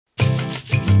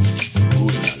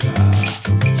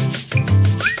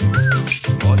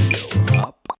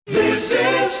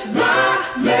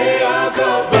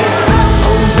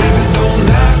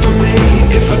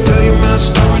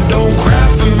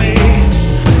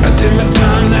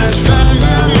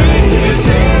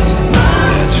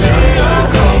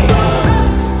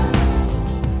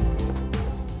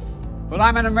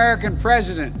American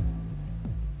president,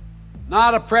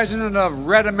 not a president of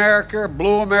red America,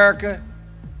 blue America,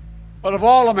 but of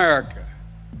all America.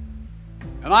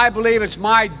 And I believe it's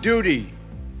my duty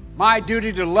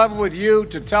to level with you,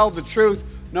 to tell the truth,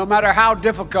 no matter how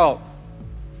difficult,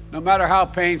 no matter how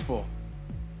painful.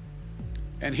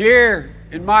 And here,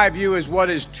 in my view, is what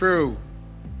is true.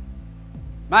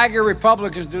 MAGA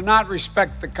Republicans do not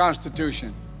respect the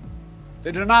Constitution.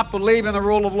 They do not believe in the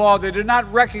rule of law. They do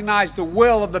not recognize the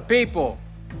will of the people.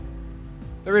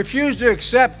 They refuse to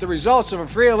accept the results of a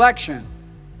free election.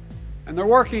 And they're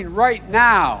working right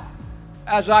now,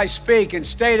 as I speak, in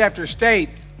state after state,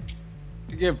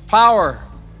 to give power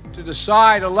to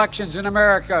decide elections in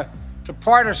America to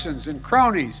partisans and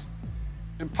cronies,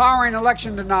 empowering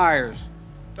election deniers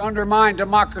to undermine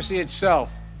democracy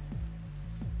itself.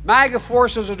 MAGA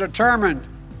forces are determined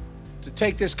to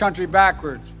take this country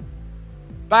backwards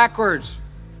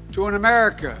to an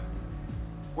America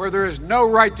where there is no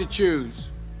right to choose,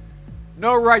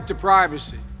 no right to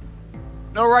privacy,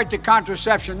 no right to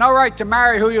contraception, no right to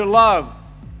marry who you love.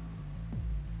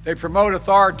 They promote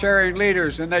authoritarian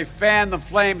leaders and they fan the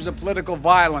flames of political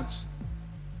violence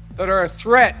that are a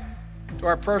threat to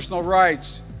our personal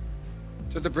rights,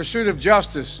 to the pursuit of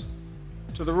justice,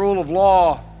 to the rule of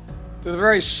law, to the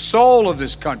very soul of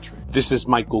this country. This is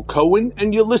Michael Cohen,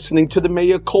 and you're listening to the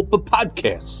Mea Culpa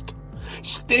podcast.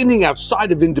 Standing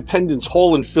outside of Independence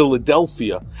Hall in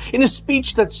Philadelphia, in a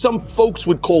speech that some folks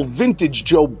would call vintage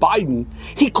Joe Biden,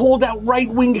 he called out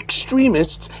right-wing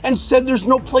extremists and said there's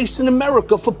no place in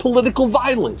America for political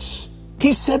violence.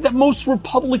 He said that most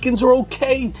Republicans are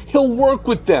okay, he'll work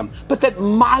with them, but that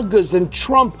MAGAs and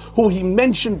Trump, who he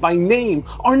mentioned by name,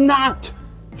 are not.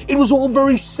 It was all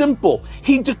very simple.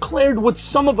 He declared what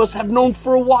some of us have known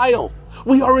for a while.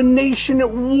 We are a nation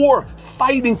at war,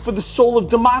 fighting for the soul of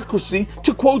democracy,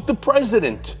 to quote the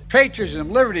president.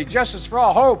 Patriotism, liberty, justice for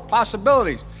all, hope,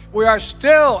 possibilities. We are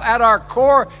still, at our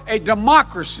core, a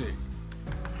democracy.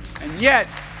 And yet,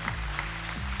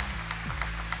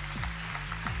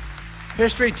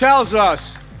 history tells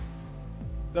us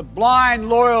that blind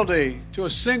loyalty to a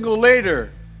single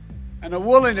leader and a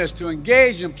willingness to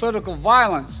engage in political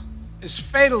violence is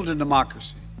fatal to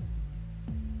democracy.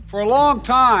 For a long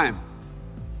time,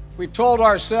 we've told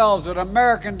ourselves that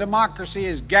American democracy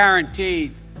is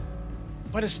guaranteed,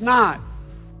 but it's not.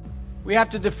 We have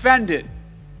to defend it,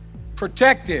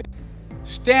 protect it,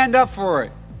 stand up for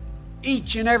it,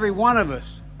 each and every one of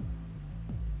us.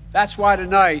 That's why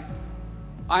tonight,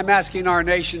 I'm asking our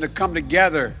nation to come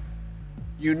together,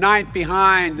 unite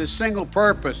behind the single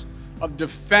purpose of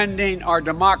defending our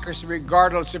democracy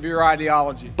regardless of your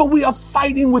ideology. But we are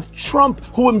fighting with Trump,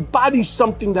 who embodies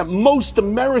something that most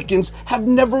Americans have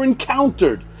never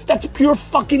encountered. That's pure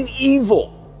fucking evil.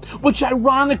 Which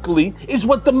ironically is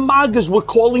what the MAGAs were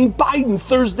calling Biden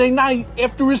Thursday night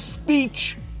after his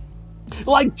speech.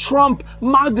 Like Trump,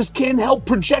 MAGAs can't help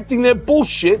projecting their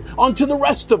bullshit onto the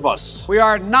rest of us. We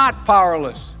are not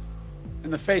powerless in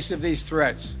the face of these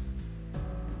threats.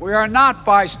 We are not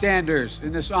bystanders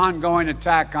in this ongoing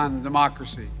attack on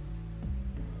democracy.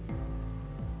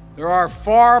 There are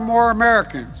far more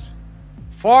Americans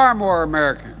from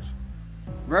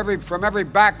every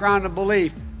background and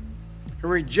belief who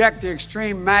reject the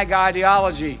extreme MAGA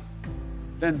ideology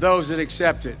than those that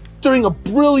accept it. During a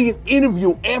brilliant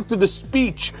interview after the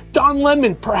speech, Don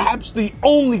Lemon, perhaps the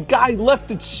only guy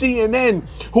left at CNN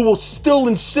who will still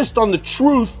insist on the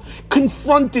truth,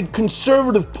 confronted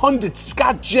conservative pundit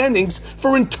Scott Jennings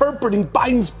for interpreting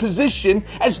Biden's position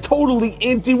as totally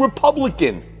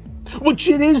anti-Republican. Which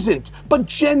it isn't, but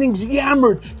Jennings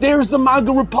yammered, there's the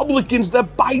MAGA Republicans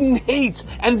that Biden hates,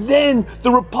 and then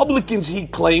the Republicans he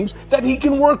claims that he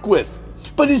can work with.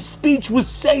 But his speech was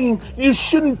saying you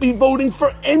shouldn't be voting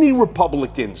for any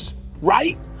Republicans,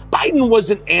 right? Biden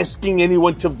wasn't asking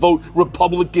anyone to vote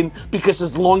Republican because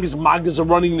as long as MAGAs are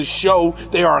running the show,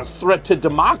 they are a threat to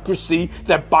democracy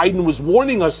that Biden was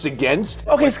warning us against.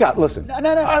 Okay, Scott, listen.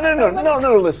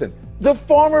 No, listen. The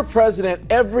former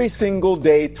president every single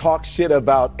day talks shit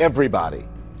about everybody,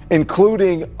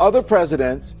 including other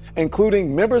presidents,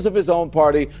 including members of his own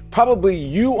party, probably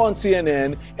you on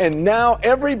CNN, and now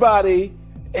everybody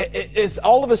is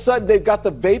all of a sudden they've got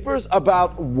the vapors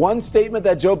about one statement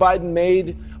that Joe Biden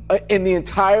made in the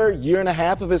entire year and a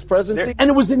half of his presidency. And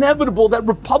it was inevitable that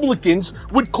Republicans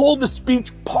would call the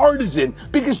speech partisan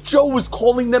because Joe was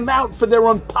calling them out for their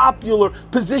unpopular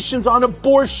positions on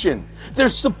abortion, their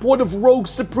support of rogue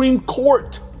Supreme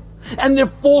Court, and their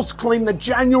false claim that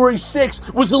January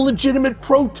 6th was a legitimate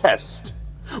protest.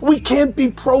 We can't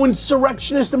be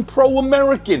pro-insurrectionist and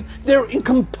pro-American. They're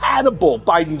incompatible,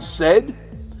 Biden said.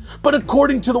 But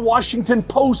according to the Washington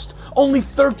Post, only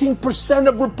 13%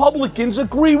 of Republicans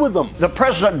agree with him. The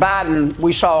President Biden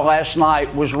we saw last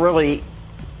night was really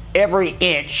every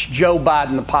inch Joe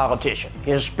Biden, the politician.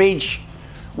 His speech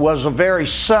was a very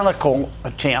cynical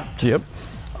attempt to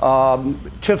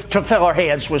fill our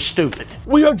heads with stupid.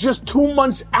 We are just 2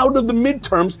 months out of the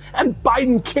midterms, and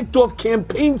Biden kicked off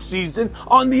campaign season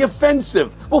on the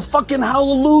offensive. Well, fucking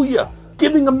hallelujah.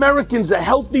 Giving Americans a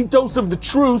healthy dose of the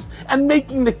truth and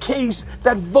making the case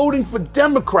that voting for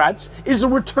Democrats is a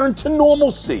return to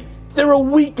normalcy. There are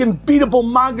weak and beatable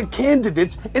MAGA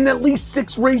candidates in at least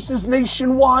 6 races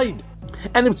nationwide.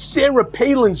 And if Sarah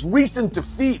Palin's recent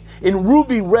defeat in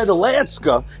Ruby Red,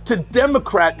 Alaska to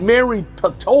Democrat Mary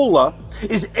Peltola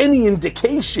is any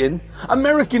indication,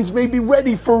 Americans may be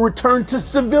ready for a return to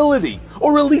civility,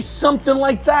 or at least something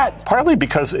like that. Partly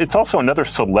because it's also another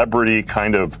celebrity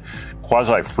kind of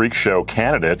quasi-freak show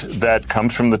candidate that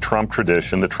comes from the Trump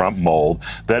tradition, the Trump mold,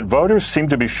 that voters seem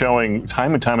to be showing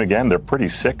time and time again they're pretty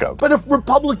sick of. But if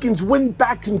Republicans win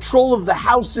back control of the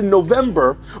House in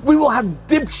November, we will have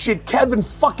dipshit Kevin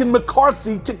fucking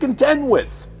McCarthy to contend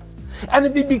with. And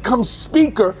if he becomes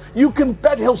Speaker, you can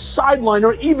bet he'll sideline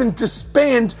or even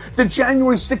disband the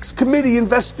January 6th committee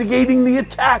investigating the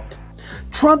attack.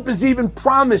 Trump has even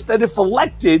promised that if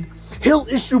elected, he'll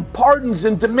issue pardons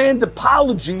and demand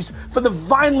apologies for the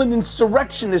violent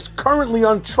insurrectionists currently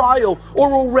on trial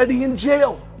or already in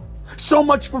jail. So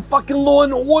much for fucking law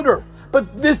and order.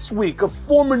 But this week, a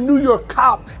former New York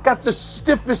cop got the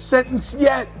stiffest sentence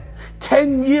yet.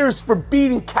 10 years for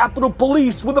beating Capitol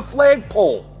Police with a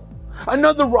flagpole.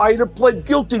 Another rioter pled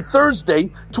guilty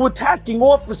Thursday to attacking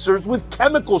officers with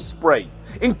chemical spray,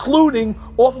 including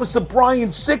Officer Brian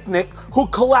Sicknick, who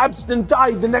collapsed and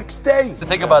died the next day. To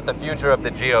think about the future of the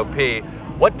GOP,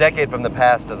 what decade from the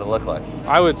past does it look like?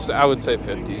 I would say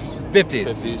 50s.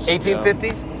 50s?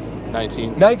 1850s?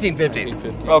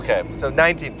 1950s. Okay, so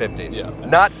 1950s. Yeah.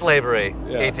 Not slavery,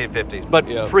 Yeah. 1850s, but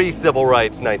Yeah. pre-civil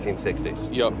rights, 1960s.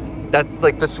 Yep. That's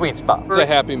like the sweet spot. It's a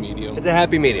happy medium. It's a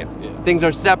happy medium. Yeah. Things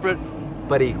are separate,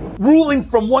 but equal. Ruling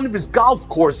from one of his golf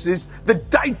courses, the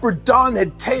diaper Don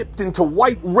had tapped into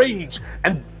white rage,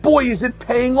 and boy is it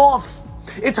paying off.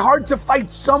 It's hard to fight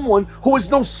someone who has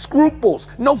no scruples,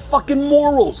 no fucking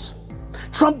morals.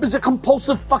 Trump is a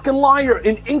compulsive fucking liar,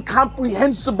 an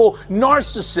incomprehensible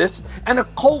narcissist, and a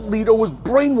cult leader who has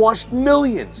brainwashed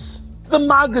millions. The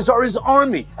MAGAs are his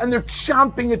army, and they're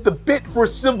chomping at the bit for a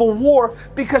civil war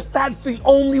because that's the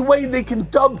only way they can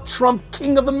dub Trump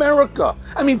King of America.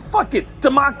 I mean, fuck it.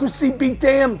 Democracy be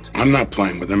damned. I'm not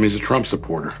playing with him. He's a Trump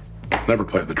supporter. Never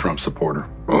play with a Trump supporter.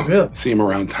 Oh, really? See him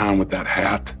around town with that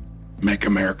hat. Make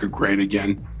America great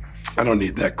again. I don't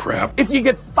need that crap. If you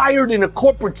get fired in a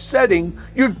corporate setting,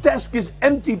 your desk is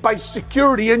emptied by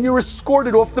security and you're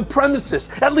escorted off the premises.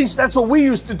 At least that's what we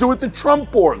used to do at the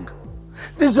Trump org.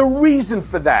 There's a reason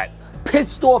for that.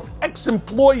 Pissed off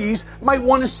ex-employees might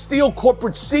want to steal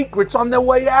corporate secrets on their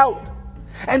way out.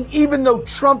 And even though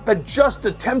Trump had just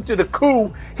attempted a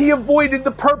coup, he avoided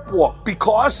the perp walk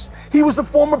because he was a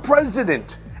former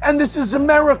president. And this is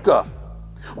America,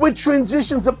 where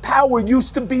transitions of power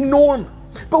used to be norm.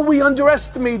 But we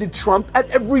underestimated Trump at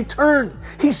every turn.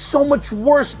 He's so much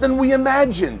worse than we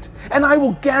imagined. And I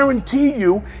will guarantee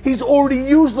you, he's already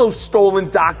used those stolen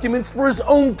documents for his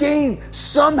own gain.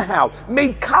 Somehow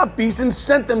made copies and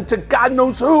sent them to God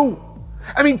knows who.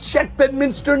 I mean, check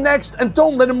Bedminster next and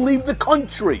don't let him leave the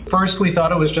country. First, we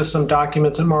thought it was just some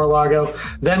documents at Mar-a-Lago.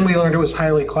 Then we learned it was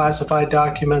highly classified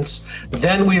documents.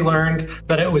 Then we learned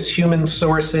that it was human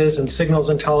sources and signals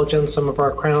intelligence, some of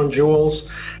our crown jewels.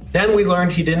 Then we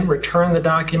learned he didn't return the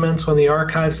documents when the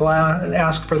archives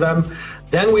asked for them.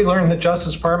 Then we learned the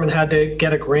Justice Department had to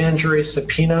get a grand jury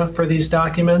subpoena for these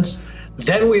documents.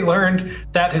 Then we learned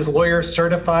that his lawyers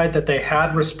certified that they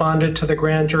had responded to the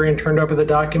grand jury and turned over the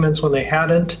documents when they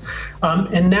hadn't.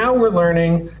 And now we're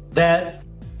learning that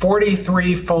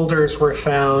 43 folders were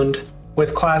found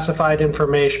with classified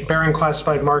information, bearing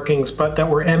classified markings, but that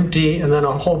were empty, and then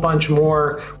a whole bunch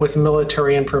more with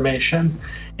military information.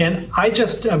 And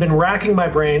I've been racking my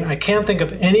brain. I can't think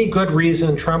of any good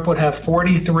reason Trump would have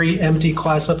 43 empty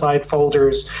classified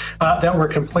folders that were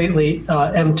completely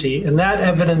empty. And that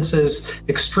evidence is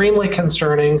extremely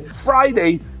concerning.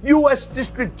 Friday, U.S.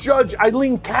 District Judge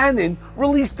Eileen Cannon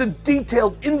released a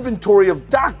detailed inventory of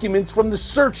documents from the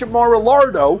search at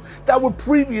Mar-a-Lago that were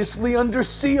previously under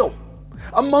seal.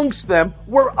 Amongst them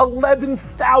were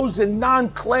 11,000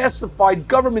 non-classified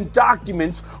government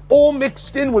documents, all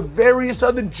mixed in with various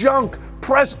other junk,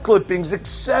 press clippings,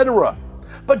 etc.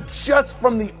 But just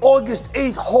from the August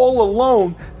 8th haul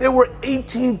alone, there were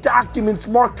 18 documents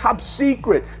marked top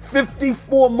secret,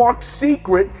 54 marked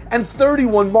secret, and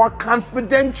 31 marked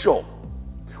confidential.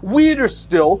 Weirder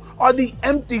still are the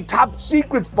empty top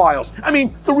secret files. I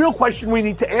mean, the real question we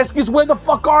need to ask is, where the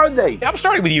fuck are they? I'm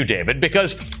starting with you, David,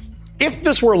 because if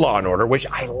this were Law & Order, which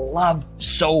I love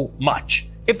so much,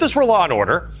 if this were Law &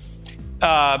 Order,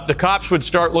 the cops would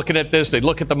start looking at this. They'd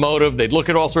look at the motive. They'd look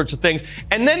at all sorts of things.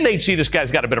 And then they'd see this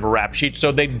guy's got a bit of a rap sheet.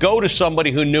 So they'd go to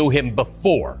somebody who knew him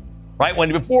before, right?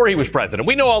 Before he was president.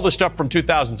 We know all this stuff from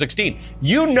 2016.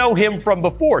 You know him from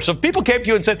before. So if people came to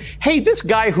you and said, hey, this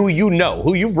guy who you know,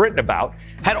 who you've written about,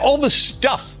 had all this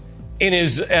stuff at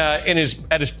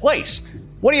his place,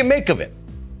 what do you make of it?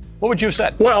 What would you have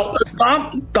said? Well,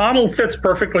 Donald fits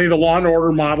perfectly the Law &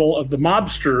 Order model of the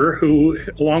mobster who,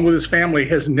 along with his family,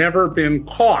 has never been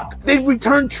caught. They've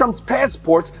returned Trump's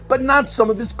passports, but not some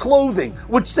of his clothing,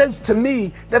 which says to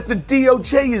me that the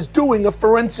DOJ is doing a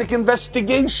forensic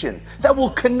investigation that will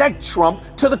connect Trump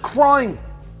to the crime.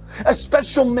 A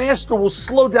special master will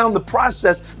slow down the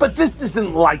process, but this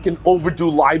isn't like an overdue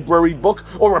library book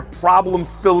or a problem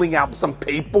filling out some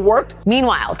paperwork.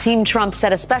 Meanwhile, Team Trump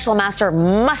said a special master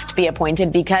must be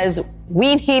appointed because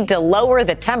we need to lower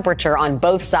the temperature on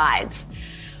both sides.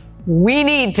 We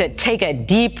need to take a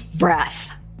deep breath.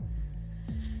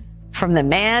 From the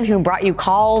man who brought you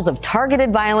calls of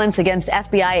targeted violence against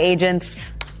FBI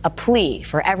agents, a plea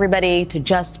for everybody to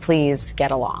just please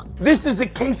get along. This is a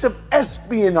case of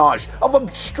espionage, of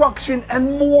obstruction,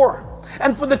 and more.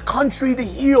 And for the country to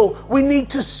heal, we need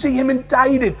to see him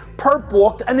indicted,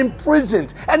 perp-walked, and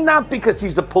imprisoned. And not because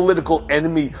he's a political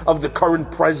enemy of the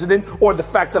current president or the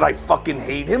fact that I fucking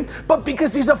hate him, but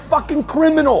because he's a fucking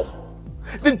criminal.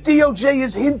 The DOJ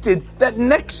has hinted that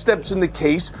next steps in the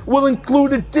case will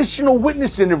include additional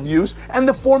witness interviews and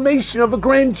the formation of a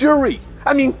grand jury.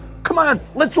 I mean, come on,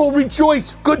 let's all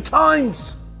rejoice. Good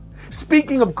times.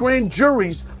 Speaking of grand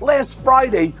juries, last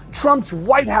Friday, Trump's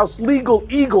White House legal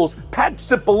eagles, Pat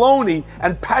Cipollone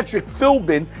and Patrick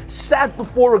Philbin, sat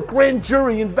before a grand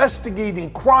jury investigating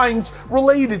crimes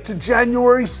related to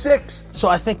January 6th. So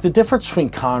I think the difference between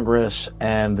Congress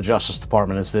and the Justice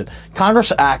Department is that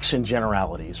Congress acts in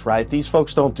generalities, right? These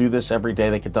folks don't do this every day.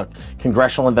 They conduct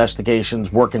congressional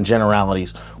investigations, work in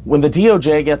generalities. When the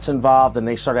DOJ gets involved and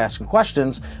they start asking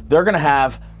questions, they're going to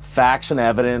have facts and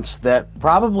evidence that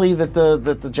probably that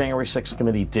the January 6th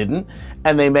committee didn't,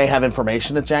 and they may have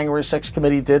information that January 6th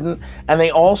committee didn't, and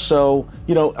they also,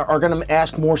 are going to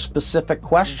ask more specific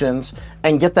questions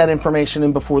and get that information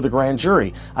in before the grand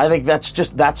jury. I think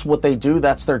that's what they do.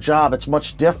 That's their job. It's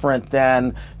much different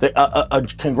than a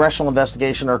congressional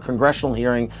investigation or a congressional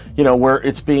hearing, where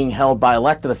it's being held by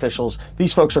elected officials.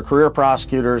 These folks are career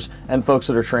prosecutors and folks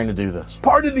that are trained to do this.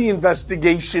 Part of the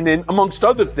investigation, and amongst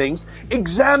other things,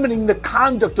 examining the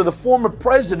conduct of the former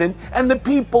president and the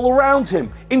people around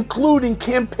him, including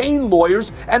campaign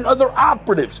lawyers and other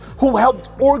operatives who helped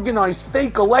organize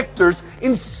fake electors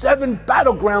in 7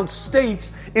 battleground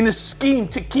states in a scheme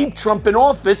to keep Trump in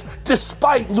office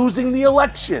despite losing the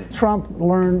election. Trump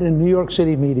learned in New York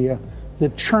City media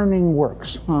that churning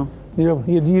works.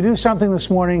 You do something this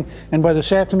morning, and by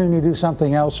this afternoon you do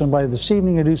something else, and by this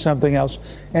evening you do something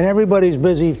else, and everybody's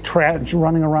busy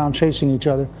running around chasing each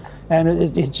other.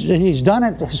 And he's done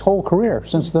it his whole career,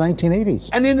 since the 1980s.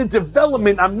 And in a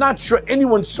development I'm not sure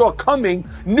anyone saw coming,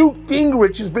 Newt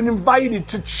Gingrich has been invited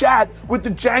to chat with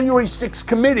the January 6th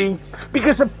committee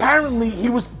because apparently he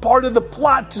was part of the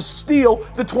plot to steal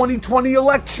the 2020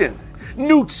 election.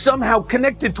 Newt somehow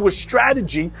connected to a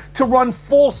strategy to run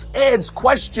false ads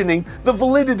questioning the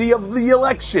validity of the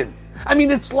election. I mean,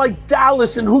 it's like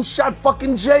Dallas and Who Shot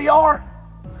Fucking JR?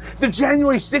 The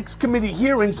January 6th committee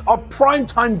hearings are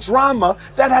primetime drama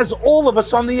that has all of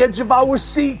us on the edge of our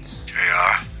seats.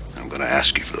 JR, I'm going to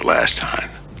ask you for the last time.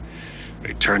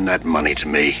 Return that money to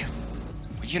me.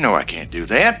 Well, you know I can't do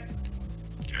that.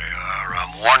 JR,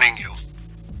 I'm warning you.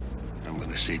 I'm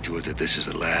going to see to it that this is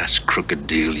the last crooked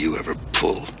deal you ever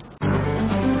pull.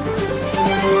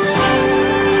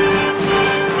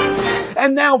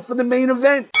 And now for the main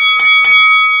event.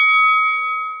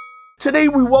 Today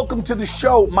we welcome to the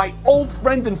show my old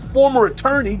friend and former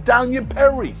attorney, Danya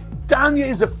Perry. Danya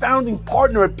is a founding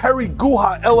partner at Perry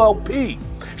Guha LLP.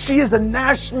 She is a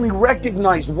nationally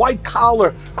recognized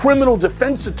white-collar criminal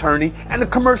defense attorney and a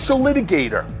commercial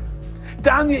litigator.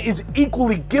 Danya is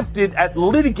equally gifted at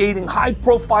litigating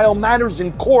high-profile matters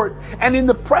in court and in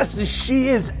the press as she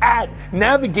is at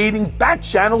navigating back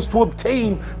channels to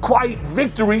obtain quiet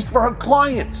victories for her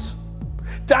clients.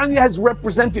 Danya has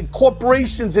represented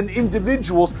corporations and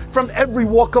individuals from every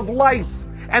walk of life,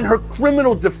 And her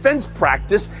criminal defense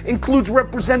practice includes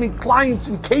representing clients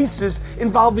in cases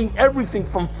involving everything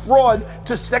from fraud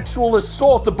to sexual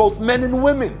assault of both men and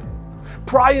women.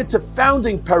 Prior to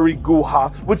founding Perry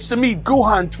Guha with Samit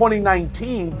Guha in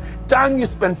 2019, Danya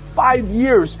spent 5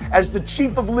 years as the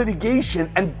chief of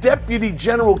litigation and deputy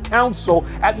general counsel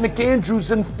at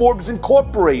McAndrews and Forbes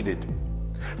Incorporated.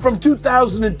 From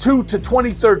 2002 to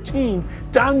 2013,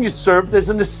 Danya served as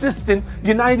an assistant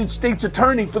United States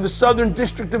attorney for the Southern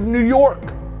District of New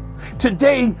York.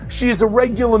 Today, she is a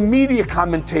regular media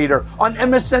commentator on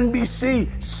MSNBC,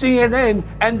 CNN,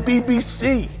 and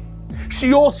BBC.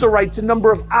 She also writes a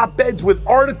number of op-eds with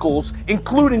articles,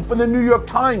 including for the New York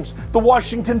Times, the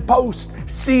Washington Post,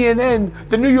 CNN,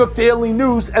 the New York Daily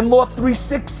News, and Law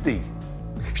 360.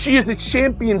 She is a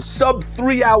champion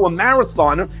sub-3-hour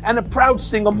marathoner and a proud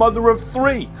single mother of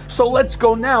 3. So let's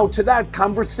go now to that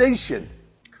conversation.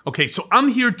 Okay, so I'm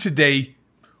here today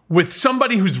with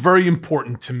somebody who's very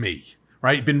important to me,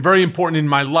 right? Been very important in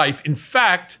my life. In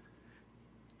fact,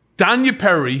 Danya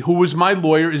Perry, who was my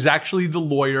lawyer, is actually the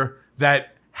lawyer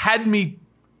that had me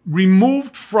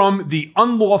removed from the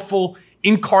unlawful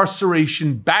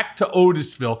incarceration back to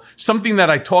Otisville, something that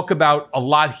I talk about a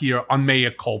lot here on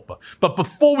Mea Culpa. But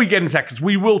before we get into that, because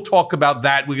we will talk about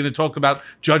that, we're going to talk about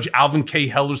Judge Alvin K.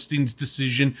 Hellerstein's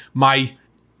decision, my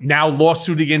now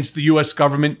lawsuit against the U.S.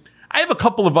 government. I have a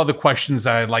couple of other questions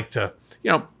that I'd like to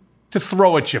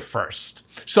throw at you first.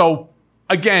 So,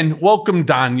 again, welcome,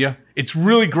 Danya. It's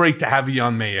really great to have you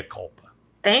on Mea Culpa.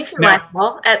 Thank you,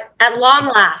 Michael. At long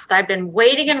last, I've been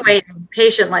waiting and waiting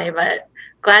patiently, but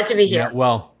glad to be here. Yeah,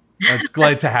 well, that's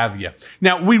glad to have you.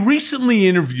 Now, we recently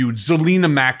interviewed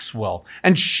Zelina Maxwell,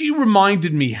 and she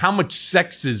reminded me how much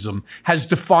sexism has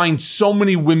defined so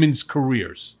many women's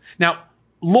careers. Now,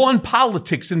 law and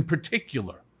politics in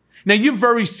particular. Now, you're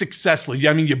very successful.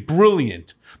 I mean, you're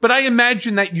brilliant. But I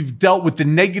imagine that you've dealt with the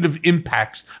negative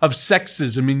impacts of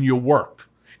sexism in your work.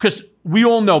 Because we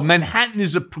all know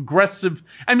Manhattan's progressive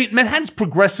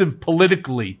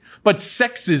politically, but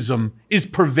sexism is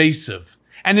pervasive.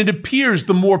 And it appears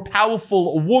the more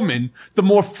powerful a woman, the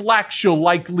more flack she'll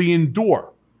likely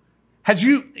endure. Have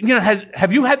you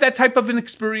had that type of an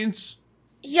experience?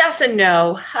 Yes and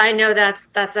no. I know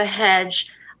that's a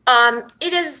hedge.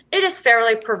 It is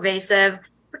fairly pervasive,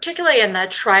 particularly in the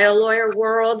trial lawyer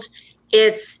world.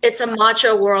 It's a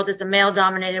macho world, it's a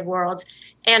male-dominated world,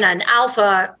 and an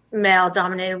alpha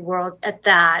male-dominated world at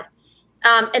that.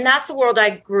 And that's the world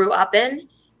I grew up in.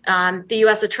 The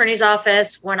U.S. Attorney's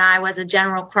Office, when I was a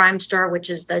general crimester, which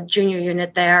is the junior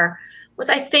unit there, was,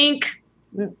 I think,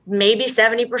 maybe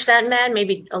 70% men,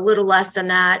 maybe a little less than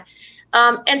that.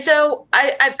 And so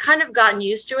I've kind of gotten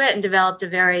used to it and developed a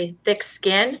very thick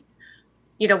skin.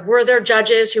 Were there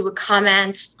judges who would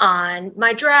comment on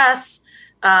my dress?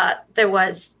 There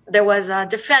was a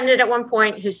defendant at one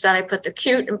point who said I put the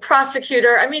cute in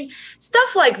prosecutor. I mean,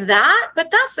 stuff like that.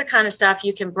 But that's the kind of stuff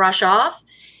you can brush off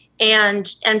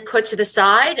and put to the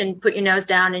side and put your nose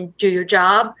down and do your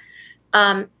job.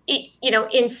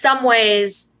 In some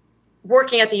ways,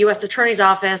 working at the U.S. Attorney's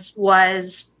Office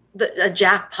was a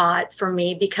jackpot for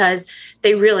me because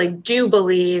they really do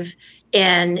believe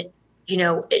in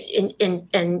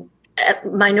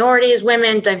minorities,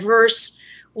 women, diverse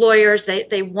lawyers.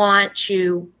 They want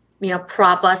to,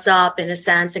 prop us up in a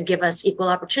sense and give us equal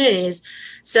opportunities.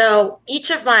 So each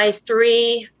of my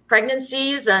 3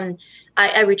 pregnancies, and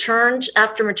I returned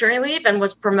after maternity leave and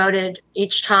was promoted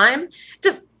each time.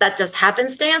 That just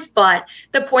happenstance. But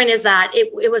the point is that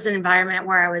it was an environment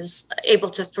where I was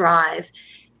able to thrive.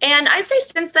 And I'd say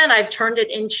since then, I've turned it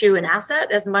into an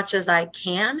asset as much as I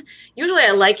can. Usually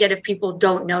I like it if people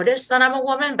don't notice that I'm a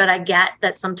woman, but I get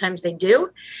that sometimes they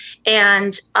do.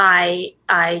 And I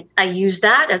use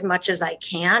that as much as I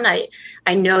can.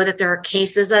 I know that there are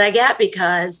cases that I get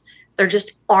because there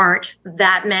just aren't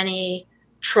that many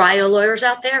trial lawyers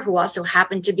out there who also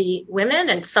happen to be women.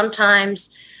 And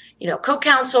sometimes,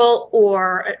 co-counsel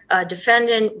or a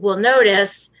defendant will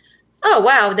notice, oh,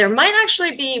 wow, there might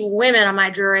actually be women on my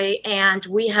jury and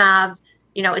we have,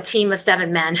 a team of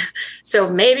 7 men. So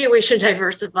maybe we should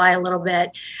diversify a little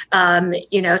bit,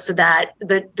 so that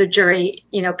the jury,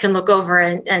 can look over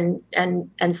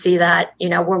and see that,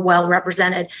 we're well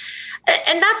represented.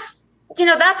 And that's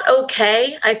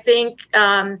okay. I think,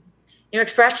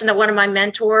 expression that one of my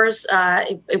mentors,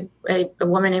 a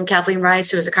woman named Kathleen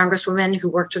Rice, who was a congresswoman who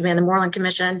worked with me on the Moreland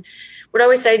Commission, would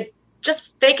always say,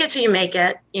 just fake it till you make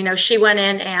it. She went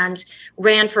in and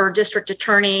ran for district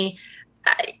attorney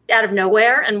out of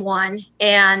nowhere and won.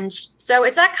 And so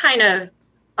it's that kind of,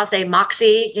 I'll say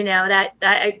moxie, that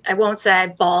I won't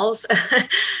say balls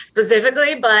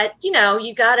specifically, but you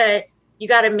you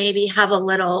got to maybe have a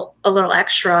little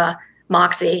extra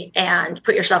moxie and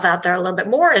put yourself out there a little bit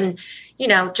more, and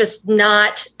just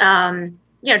not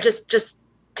just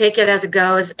take it as it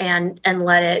goes and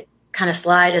let it kind of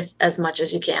slide as much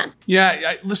as you can.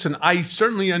 Yeah, listen, I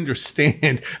certainly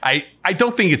understand. I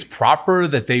don't think it's proper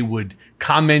that they would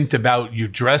comment about your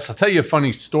dress. I'll tell you a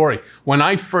funny story. When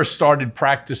I first started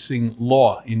practicing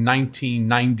law in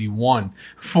 1991,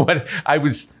 I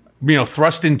was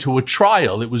thrust into a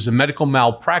trial. It was a medical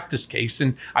malpractice case,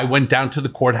 and I went down to the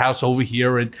courthouse over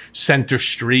here at Center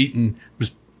Street and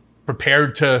was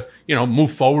prepared to,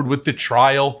 move forward with the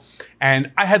trial.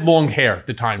 And I had long hair at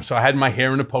the time, so I had my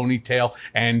hair in a ponytail,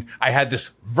 and I had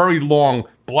this very long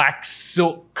black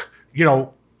silk,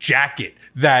 jacket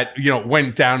that,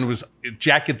 went down. It was a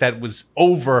jacket that was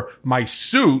over my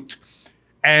suit.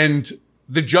 And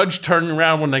the judge turned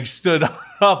around when I stood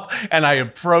up and I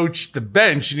approached the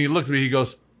bench, and he looked at me, he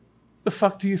goes, "The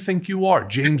fuck do you think you are,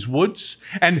 James Woods?"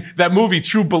 And that movie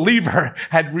True Believer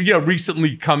had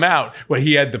recently come out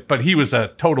where but he was a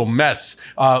total mess.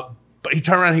 But he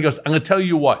turned around and he goes, "I'm going to tell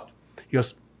you what." He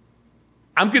goes,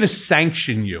 "I'm going to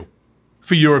sanction you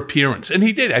for your appearance." And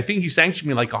he did. I think he sanctioned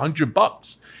me like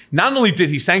 $100. Not only did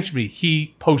he sanction me,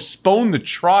 he postponed the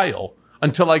trial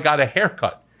until I got a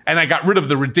haircut. And I got rid of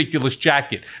the ridiculous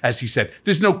jacket, as he said.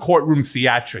 There's no courtroom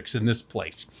theatrics in this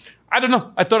place. I don't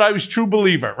know. I thought I was True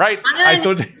Believer, right? I'm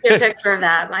going to see a picture of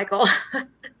that, Michael.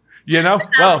 Well,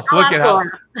 look at how.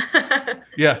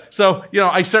 Yeah. So,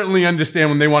 I certainly understand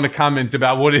when they want to comment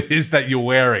about what it is that you're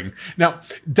wearing. Now,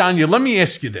 Danya, let me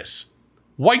ask you this.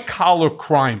 White collar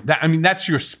crime, that's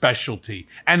your specialty.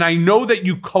 And I know that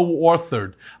you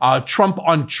co-authored Trump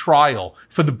on Trial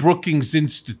for the Brookings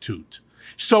Institute.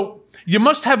 So you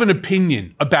must have an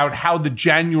opinion about how the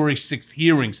January 6th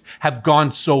hearings have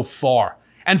gone so far.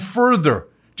 And further,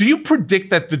 do you predict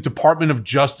that the Department of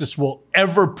Justice will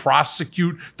ever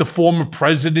prosecute the former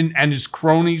president and his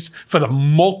cronies for the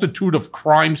multitude of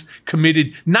crimes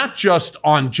committed, not just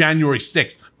on January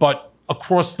 6th, but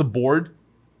across the board?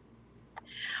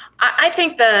 I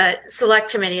think the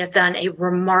Select Committee has done a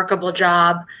remarkable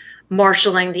job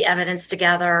marshaling the evidence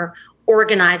together,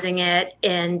 organizing it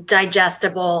in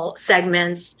digestible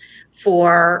segments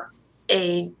for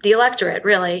the electorate,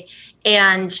 really,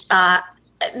 and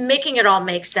making it all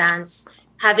make sense,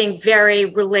 having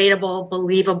very relatable,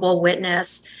 believable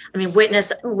witnesses,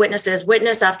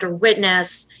 witness after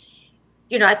witness.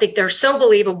 I think they're so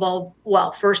believable,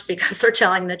 well, first because they're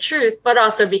telling the truth, but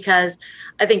also because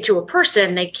I think to a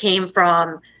person, they came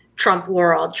from Trump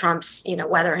world, Trump's,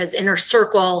 whether his inner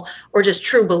circle or just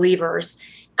true believers.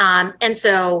 And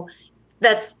so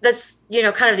that's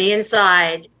kind of the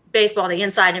inside baseball, the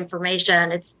inside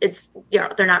information. It's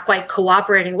they're not quite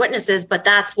cooperating witnesses, but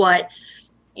that's what,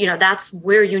 that's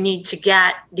where you need to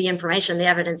get the information, the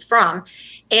evidence from.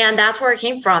 And that's where it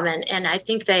came from. And I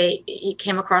think it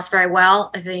came across very well.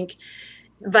 I think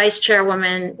Vice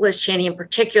Chairwoman Liz Cheney in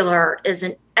particular is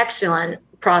an excellent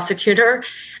prosecutor.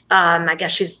 I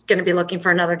guess she's going to be looking for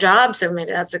another job, so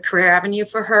maybe that's a career avenue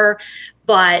for her.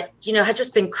 But, has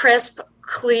just been crisp,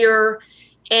 clear,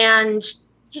 and,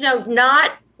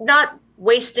 not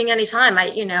wasting any time.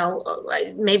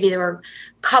 Maybe there were a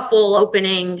couple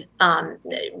opening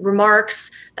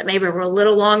remarks that maybe were a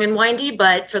little long and windy,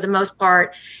 but for the most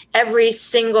part, every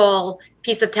single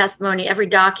piece of testimony, every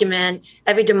document,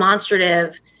 every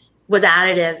demonstrative was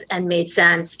additive and made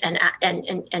sense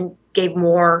and gave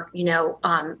more,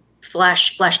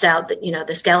 fleshed out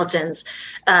the skeletons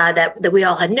that we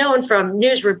all had known from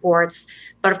news reports,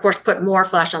 but of course put more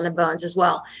flesh on the bones as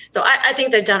well. So I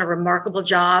think they've done a remarkable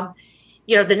job.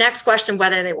 The next question,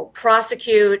 whether they will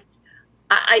prosecute,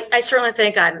 I certainly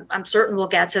think I'm certain we'll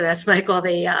get to this, Michael,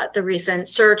 the recent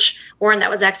search warrant that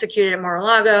was executed in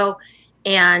Mar-a-Lago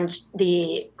and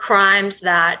the crimes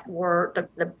that were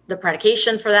the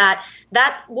predication for that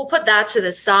we'll put that to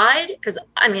the side, because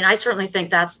I certainly think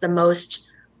that's the most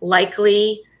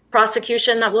likely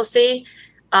prosecution that we'll see.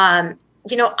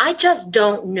 I just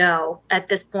don't know at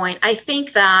this point. I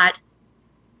think that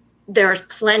there's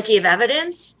plenty of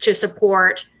evidence to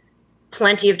support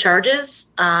plenty of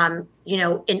charges.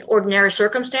 In ordinary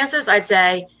circumstances, I'd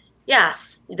say,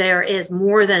 yes, there is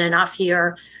more than enough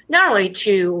here, not only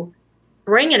to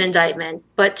bring an indictment,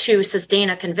 but to sustain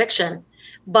a conviction.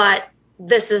 But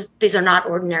these are not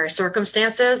ordinary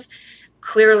circumstances.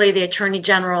 Clearly, the Attorney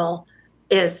General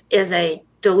is a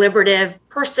deliberative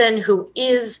person who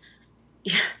is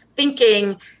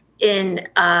thinking in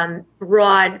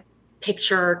broad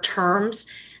picture terms.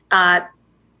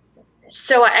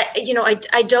 So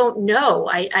I don't know.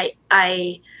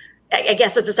 I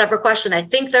guess it's a separate question. I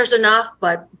think there's enough,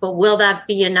 but will that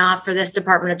be enough for this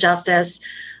Department of Justice?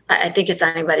 I think it's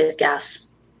anybody's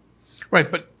guess. Right,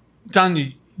 but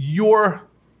Don, you're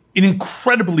an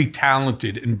incredibly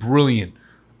talented and brilliant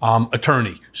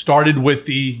attorney. Started with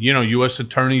the U.S.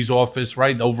 Attorney's Office,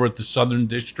 right, over at the Southern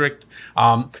District.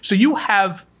 So you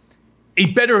have a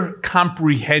better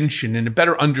comprehension and a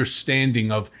better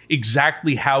understanding of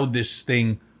exactly how this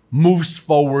thing moves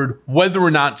forward, whether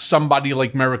or not somebody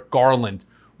like Merrick Garland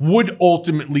would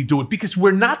ultimately do it, because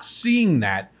we're not seeing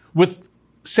that with,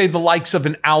 say, the likes of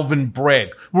an Alvin Bragg.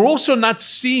 We're also not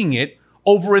seeing it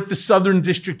over at the Southern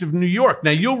District of New York. Now,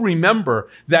 you'll remember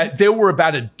that there were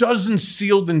about a dozen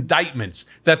sealed indictments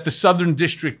that the Southern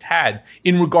District had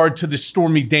in regard to the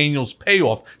Stormy Daniels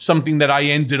payoff, something that I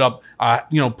ended up,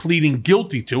 pleading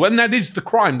guilty to. And that is the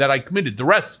crime that I committed. The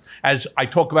rest, as I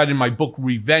talk about in my book,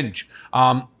 Revenge,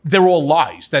 they're all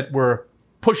lies that were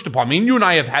pushed upon me. And you and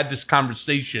I have had this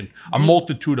conversation a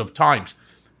multitude of times.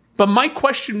 But my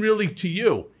question really to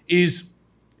you is,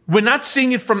 we're not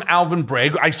seeing it from Alvin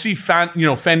Bragg. I see,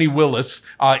 Fannie Willis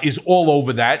is all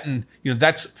over that, and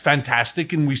that's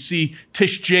fantastic. And we see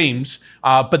Tish James,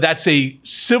 but that's a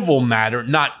civil matter,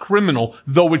 not criminal,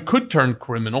 though it could turn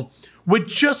criminal. We're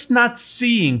just not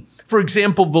seeing, for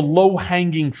example, the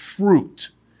low-hanging fruit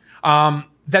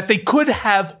that they could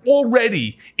have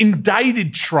already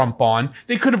indicted Trump on.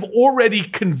 They could have already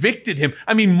convicted him.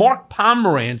 I mean, Mark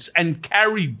Pomerantz and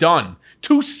Carrie Dunn,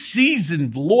 two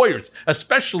seasoned lawyers,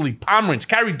 especially Pomerantz.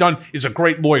 Carrie Dunn is a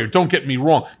great lawyer, don't get me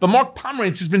wrong. But Mark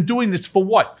Pomerantz has been doing this for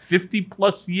 50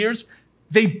 plus years?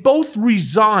 They both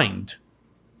resigned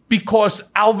because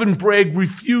Alvin Bragg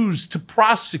refused to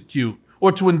prosecute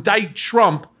or to indict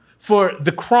Trump for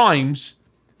the crimes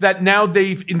that now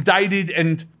they've indicted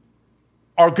and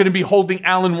are going to be holding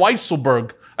Alan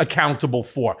Weisselberg accountable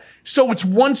for. So it's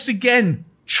once again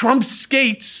Trump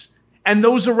skates and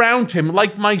those around him,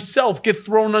 like myself, get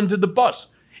thrown under the bus.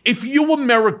 If you were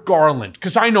Merrick Garland,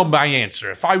 because I know my answer,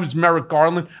 if I was Merrick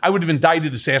Garland, I would have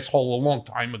indicted this asshole a long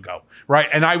time ago, right?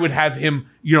 And I would have him,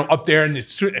 up there, and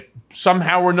if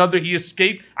somehow or another he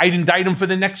escaped, I'd indict him for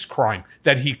the next crime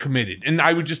that he committed, and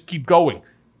I would just keep going.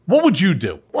 What would you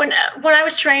do? When I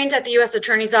was trained at the U.S.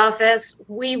 Attorney's Office,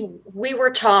 we were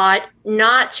taught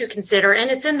not to consider, and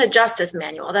it's in the Justice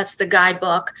Manual, that's the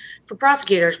guidebook for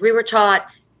prosecutors. We were taught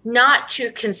not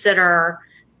to consider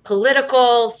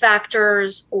political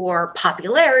factors or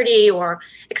popularity or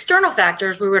external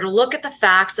factors. We were to look at the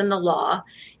facts and the law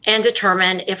and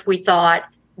determine if we thought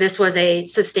this was a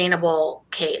sustainable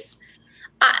case.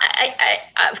 I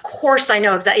of course, I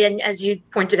know exactly, and as you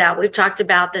pointed out, we've talked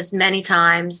about this many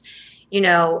times.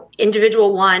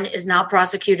 Individual one is not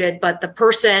prosecuted, but the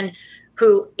person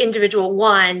who individual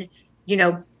one,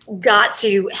 got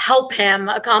to help him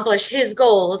accomplish his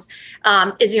goals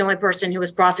is the only person who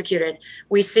was prosecuted.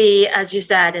 We see, as you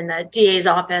said, in the DA's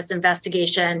office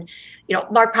investigation,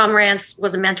 Mark Pomerantz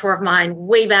was a mentor of mine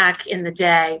way back in the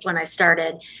day when I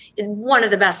started. One of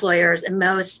the best lawyers and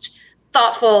most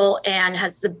thoughtful and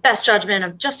has the best judgment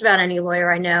of just about any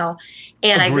lawyer I know.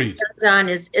 And Agreed. I think Dunn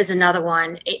is another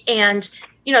one. And,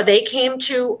 they came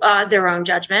to their own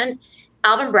judgment.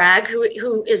 Alvin Bragg,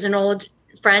 who is an old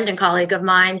friend and colleague of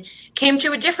mine, came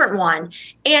to a different one.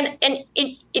 And in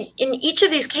each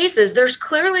of these cases, there's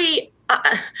clearly,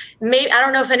 maybe, I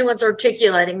don't know if anyone's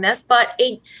articulating this, but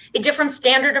a different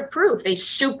standard of proof, a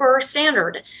super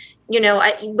standard,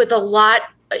 with a lot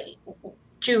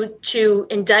to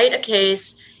indict a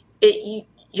case, the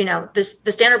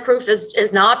standard proof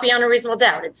is not beyond a reasonable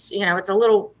doubt. It's, it's a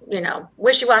little,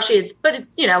 wishy-washy.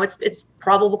 It's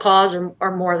probable cause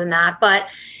or more than that. But,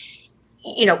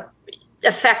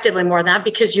 effectively more than that,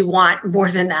 because you want more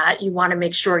than that. You want to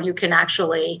make sure you can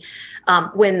actually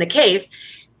win the case.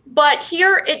 But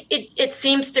here it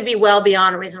seems to be well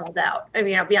beyond a reasonable doubt.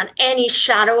 Beyond any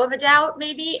shadow of a doubt,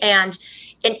 maybe. And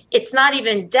it's not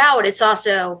even doubt. It's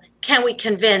also, can we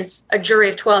convince a jury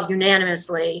of 12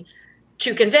 unanimously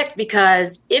to convict?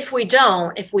 Because if we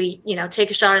don't, if we, take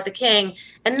a shot at the king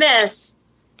and miss,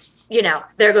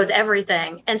 there goes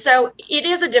everything. And so it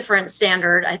is a different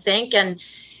standard, I think. And,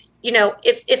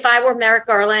 if I were Merrick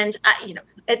Garland,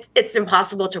 it's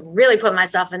impossible to really put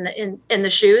myself in the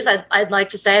shoes. I'd like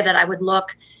to say that I would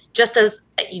look just as,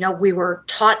 we were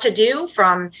taught to do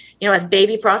from, as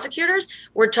baby prosecutors,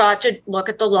 we're taught to look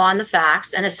at the law and the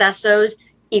facts and assess those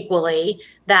equally,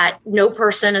 that no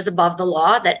person is above the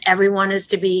law, that everyone is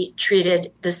to be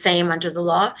treated the same under the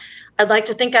law. I'd like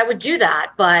to think I would do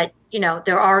that. But,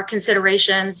 there are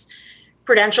considerations,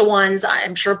 prudential ones,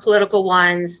 I'm sure political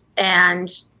ones, and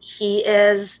he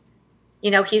is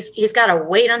he's got a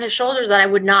weight on his shoulders that I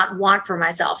would not want for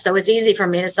myself. So it's easy for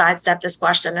me to sidestep this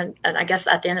question. And I guess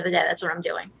at the end of the day, that's what I'm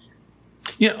doing.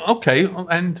 Yeah, okay.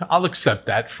 And I'll accept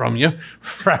that from you,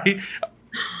 right?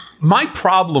 My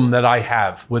problem that I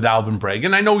have with Alvin Bragg,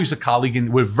 and I know he's a colleague,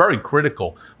 and we're very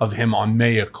critical of him on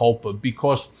mea culpa,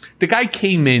 because the guy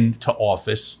came into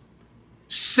office,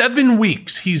 7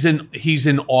 weeks he's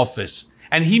in office,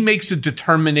 and he makes a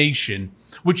determination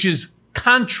which is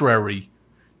contrary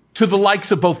to the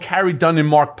likes of both Carrie Dunn and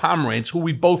Mark Pomerantz, who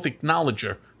we both acknowledge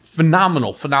are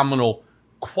phenomenal,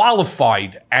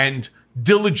 qualified and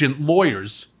diligent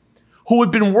lawyers who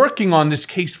have been working on this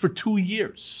case for 2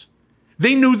 years.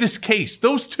 They knew this case.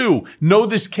 Those two know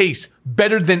this case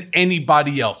better than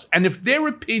anybody else. And if their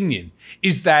opinion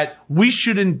is that we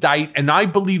should indict, and I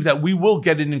believe that we will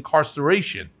get an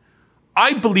incarceration,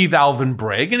 I believe Alvin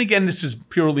Bragg, and again, this is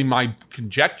purely my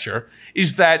conjecture,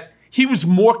 is that he was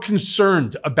more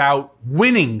concerned about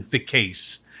winning the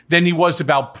case than he was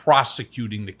about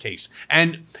prosecuting the case.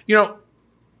 And,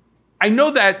 I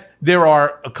know that there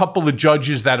are a couple of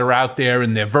judges that are out there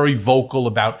and they're very vocal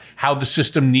about how the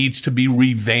system needs to be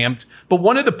revamped. But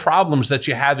one of the problems that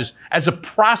you have is, as a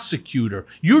prosecutor,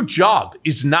 your job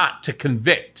is not to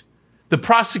convict. The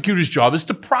prosecutor's job is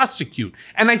to prosecute.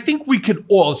 And I think we can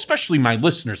all, especially my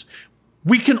listeners,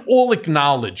 we can all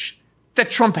acknowledge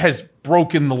that Trump has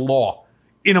broken the law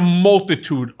in a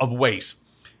multitude of ways.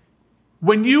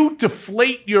 When you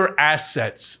deflate your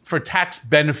assets for tax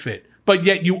benefit, but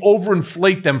yet you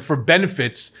overinflate them for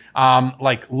benefits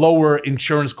like lower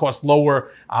insurance costs,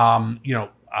 lower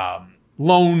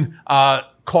loan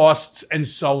costs, and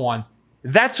so on,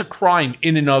 that's a crime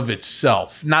in and of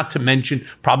itself. Not to mention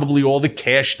probably all the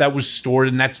cash that was stored,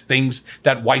 and that's things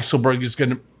that Weisselberg is going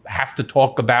to have to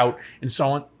talk about, and so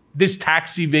on. This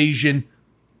tax evasion,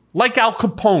 like Al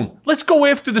Capone, let's go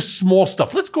after the small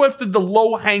stuff. Let's go after the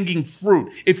low-hanging fruit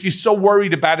if you're so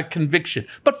worried about a conviction.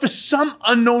 But for some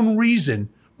unknown reason,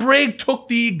 Bragg took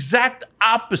the exact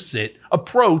opposite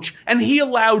approach, and he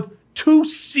allowed 2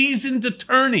 seasoned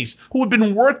attorneys who had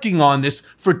been working on this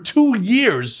for 2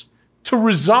 years to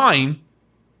resign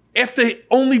after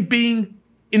only being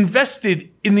invested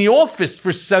in the office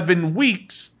for 7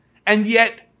 weeks, and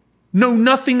yet know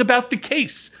nothing about the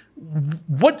case.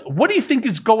 What do you think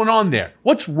is going on there?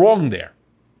 What's wrong there?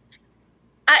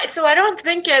 So I don't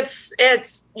think it's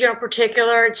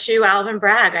particular to Alvin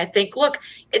Bragg. I think, look,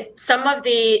 some of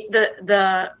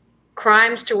the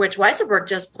crimes to which Weisselberg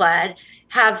just pled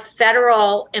have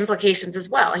federal implications as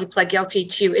well. He pled guilty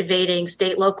to evading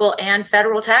state, local, and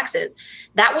federal taxes.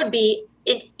 That would be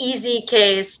an easy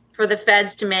case for the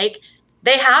feds to make.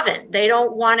 They haven't. They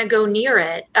don't want to go near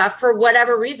it for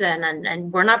whatever reason,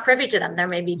 and we're not privy to them. There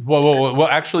may be. Well,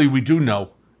 actually, we do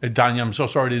know, Danya, I'm so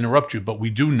sorry to interrupt you, but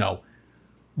we do know.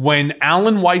 When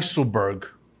Alan Weisselberg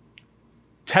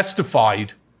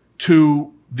testified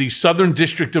to the Southern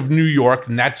District of New York,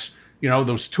 and that's,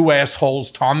 those 2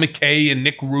 assholes, Tom McKay and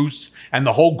Nick Roos, and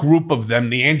the whole group of them,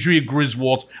 the Andrea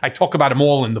Griswolds, I talk about them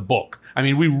all in the book. I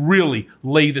mean, we really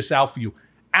lay this out for you.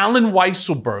 Alan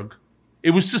Weisselberg,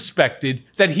 it was suspected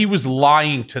that he was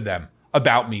lying to them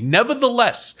about me.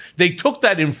 Nevertheless, they took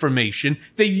that information,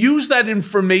 they used that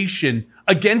information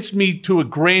against me to a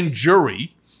grand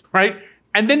jury, right?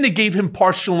 And then they gave him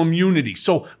partial immunity.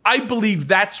 So I believe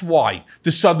that's why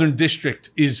the Southern District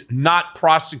is not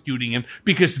prosecuting him,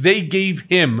 because they gave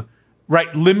him,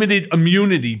 limited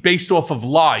immunity based off of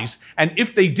lies. And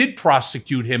if they did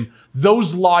prosecute him,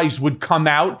 those lies would come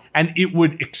out and it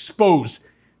would expose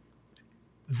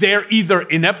their either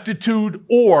ineptitude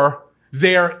or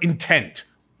their intent,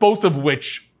 both of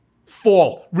which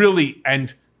fall really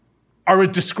and are a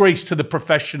disgrace to the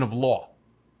profession of law.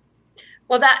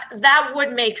 Well, that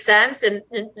would make sense, and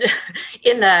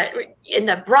in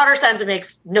the broader sense, it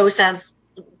makes no sense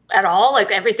at all.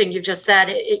 Like everything you've just said,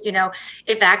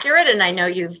 if accurate, and I know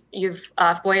you've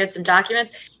FOIA'd some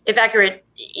documents, if accurate,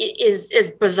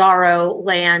 is bizarro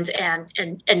land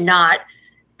and not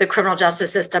the criminal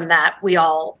justice system that we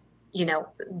all,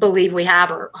 believe we have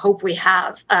or hope we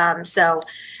have. That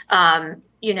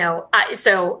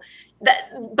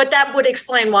would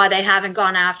explain why they haven't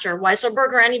gone after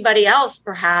Weisselberg or anybody else,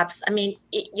 perhaps. I mean,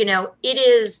 it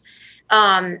is.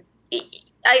 I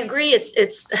agree.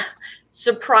 It's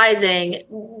surprising.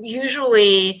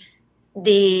 Usually,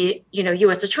 the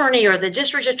U.S. attorney or the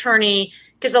district attorney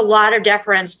gives a lot of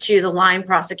deference to the line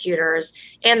prosecutors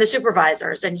and the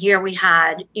supervisors. And here we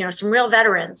had, some real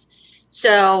veterans.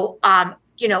 So, I'm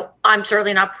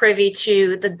certainly not privy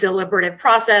to the deliberative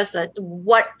process,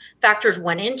 what factors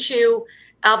went into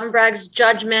Alvin Bragg's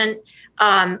judgment.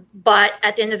 But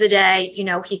at the end of the day,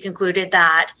 he concluded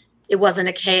that it wasn't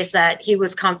a case that he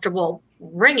was comfortable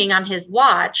bringing on his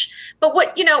watch. But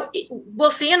what,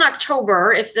 we'll see in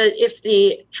October if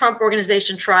the Trump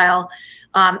Organization trial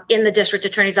in the district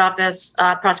attorney's office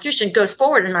prosecution goes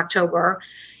forward in October,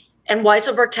 and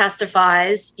Weisselberg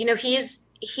testifies.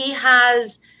 He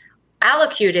has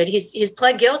allocated. He's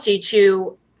pled guilty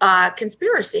to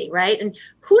conspiracy, right? And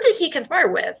who did he conspire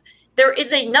with? There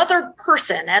is another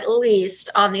person, at least,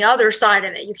 on the other side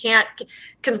of it. You can't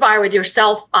conspire with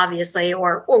yourself, obviously,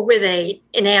 or with a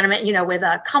inanimate, with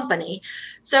a company.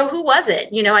 So who was it?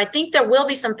 I think there will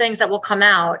be some things that will come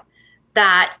out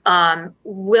that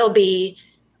will be,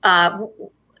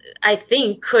 I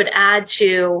think, could add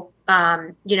to,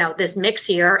 this mix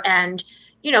here. And,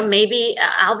 maybe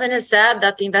Alvin has said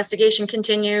that the investigation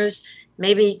continues.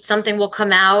 Maybe something will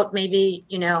come out. Maybe,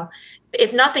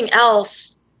 if nothing else,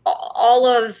 all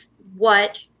of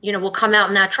what will come out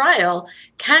in that trial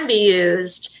can be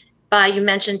used by, you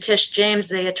mentioned Tish James,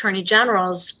 the Attorney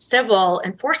General's civil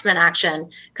enforcement action,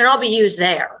 can all be used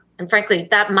there. And frankly,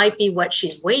 that might be what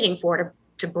she's waiting for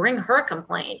to bring her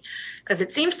complaint, because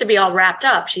it seems to be all wrapped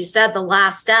up. She said the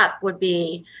last step would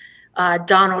be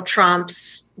Donald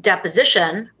Trump's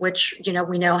deposition, which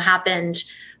we know happened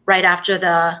right after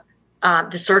the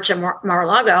search at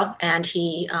Mar-a-Lago, and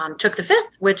he took the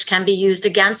fifth, which can be used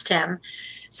against him.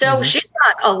 So she's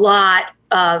got a lot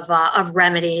of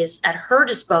remedies at her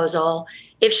disposal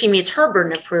if she meets her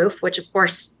burden of proof, which of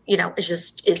course,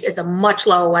 is a much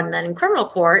lower one than in criminal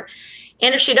court.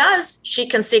 And if she does, she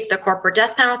can seek the corporate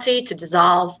death penalty to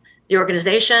dissolve the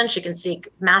organization. She can seek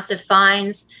massive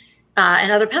fines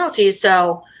and other penalties.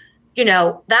 So,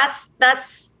 that's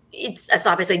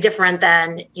obviously different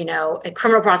than, a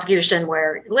criminal prosecution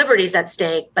where liberty's at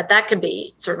stake, but that could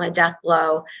be certainly a death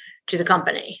blow to the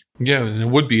company. Yeah, and it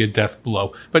would be a death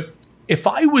blow. But if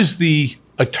I was the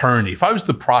attorney, if I was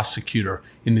the prosecutor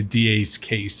in the DA's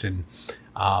case, and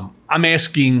I'm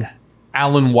asking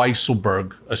Allen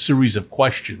Weisselberg a series of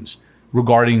questions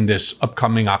regarding this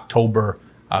upcoming October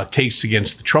case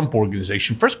against the Trump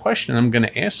Organization, first question I'm going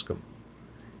to ask him: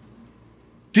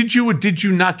 did you or did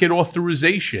you not get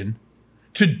authorization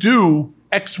to do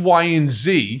X, Y, and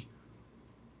Z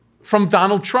from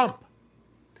Donald Trump?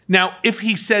 Now, if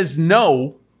he says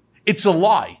no, it's a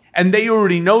lie. And they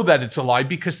already know that it's a lie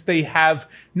because they have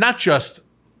not just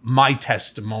my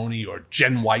testimony or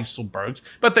Jen Weisselberg's,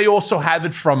 but they also have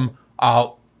it from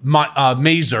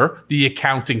Mazars, the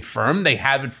accounting firm. They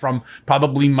have it from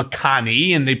probably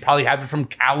McConney, and they probably have it from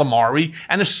Calamari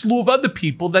and a slew of other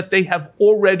people that they have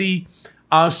already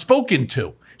spoken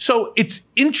to. So it's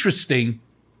interesting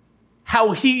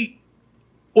how he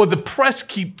or the press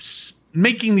keeps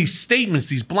making these statements,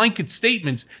 these blanket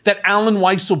statements, that Allen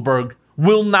Weisselberg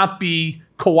will not be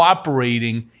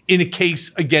cooperating in a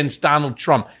case against Donald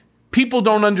Trump. People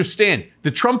don't understand.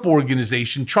 The Trump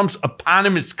Organization, Trump's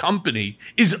eponymous company,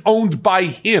 is owned by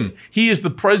him. He is the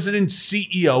president's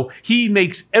CEO. He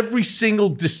makes every single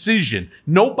decision.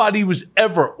 Nobody was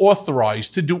ever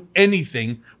authorized to do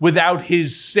anything without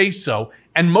his say-so.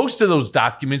 And most of those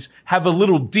documents have a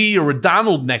little D or a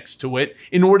Donald next to it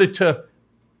in order to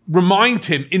remind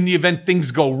him, in the event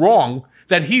things go wrong,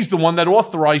 that he's the one that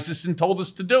authorized this and told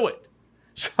us to do it.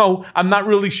 So I'm not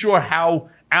really sure how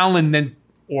Allen then,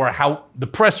 or how the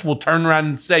press will turn around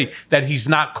and say that he's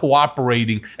not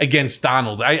cooperating against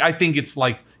Donald. I think it's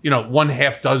like, one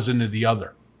half dozen of the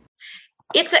other.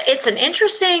 It's an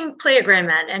interesting plea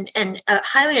agreement and a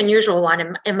highly unusual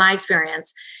one in my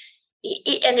experience.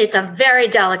 And it's a very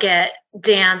delicate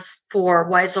dance for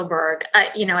Weisselberg.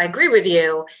 I agree with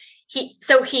you.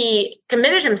 He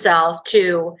committed himself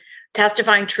to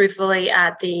testifying truthfully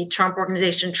at the Trump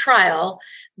Organization trial,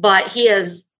 but he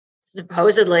has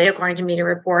supposedly, according to media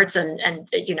reports, and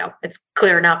it's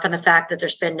clear enough in the fact that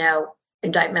there's been no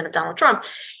indictment of Donald Trump,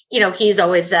 he's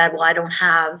always said, well, I don't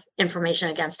have information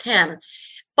against him.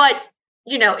 But,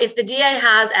 if the DA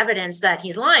has evidence that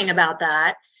he's lying about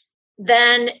that,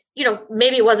 then,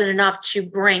 maybe it wasn't enough to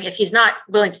bring, if he's not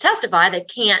willing to testify, they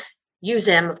can't use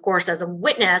him, of course, as a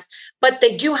witness, but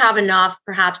they do have enough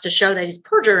perhaps to show that he's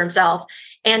perjured himself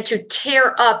and to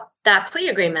tear up that plea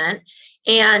agreement.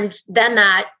 And then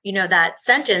that, that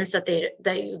sentence that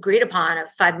they agreed upon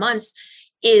of 5 months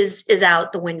is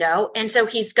out the window. And so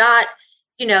he's got,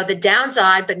 the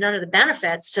downside, but none of the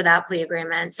benefits to that plea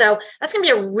agreement. So that's going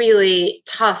to be a really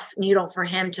tough needle for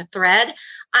him to thread.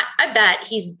 I bet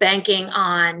he's banking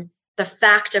on the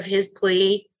fact of his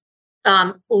plea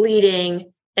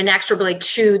leading inexorably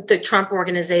to the Trump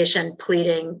Organization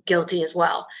pleading guilty as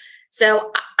well.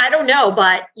 So I don't know,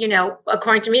 but,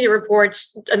 according to media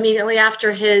reports, immediately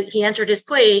after he entered his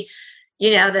plea,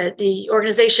 the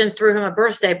organization threw him a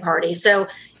birthday party. So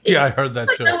I heard that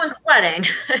like too. No one's sweating,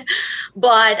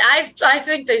 but I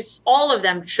think all of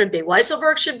them should be.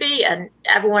 Weisselberg should be, and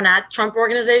everyone at Trump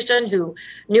Organization who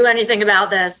knew anything about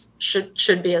this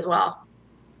should be as well.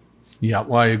 Yeah,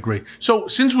 well, I agree. So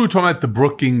since we were talking about the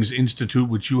Brookings Institute,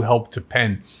 which you helped to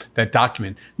pen that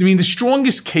document, I mean, the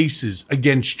strongest cases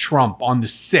against Trump on the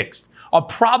 6th are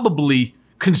probably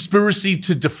conspiracy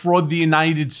to defraud the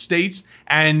United States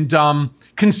and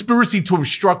conspiracy to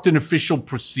obstruct an official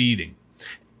proceeding.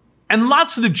 And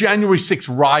lots of the January 6th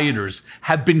rioters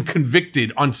have been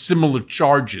convicted on similar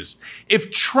charges. If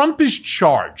Trump is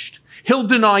charged, he'll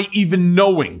deny even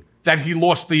knowing that he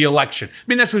lost the election. I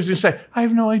mean, that's what he's going to say. I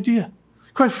have no idea.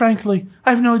 Quite frankly, I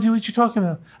have no idea what you're talking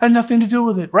about. I had nothing to do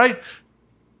with it, right?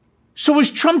 So is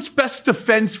Trump's best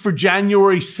defense for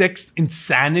January 6th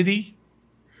insanity?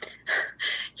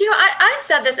 I've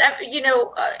said this,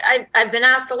 I've been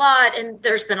asked a lot, and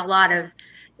there's been a lot of,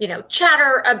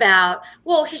 chatter about,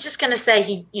 well, he's just going to say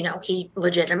he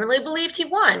legitimately believed he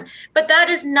won. But that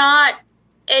is not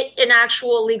an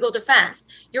actual legal defense.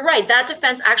 You're right. That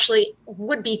defense actually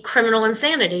would be criminal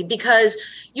insanity, because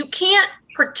you can't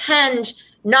pretend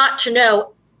not to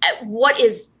know what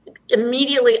is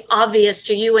immediately obvious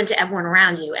to you and to everyone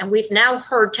around you. And we've now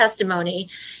heard testimony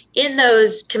in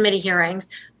those committee hearings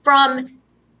from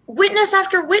witness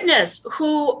after witness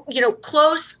who,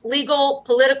 close legal,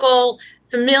 political,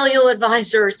 familial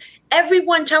advisors,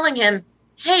 everyone telling him,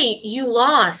 hey, you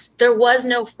lost. There was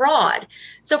no fraud.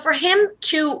 So for him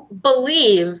to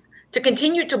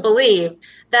continue to believe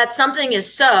that something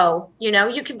is so,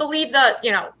 you can believe that,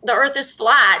 the earth is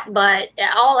flat, but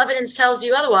all evidence tells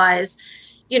you otherwise,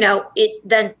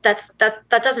 then that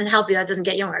doesn't help you. That doesn't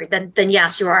get you anywhere. Then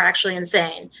yes, you are actually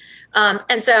insane.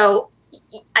 And so,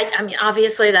 I mean,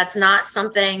 obviously that's not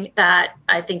something that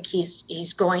I think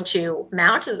he's going to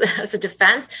mount as a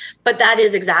defense, but that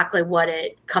is exactly what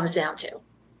it comes down to.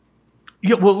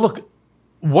 Yeah, well, look,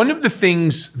 one of the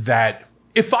things that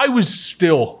if I was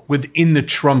still within the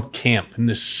Trump camp in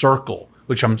this circle,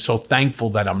 which I'm so thankful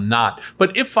that I'm not,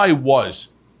 but if I was,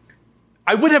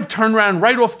 I would have turned around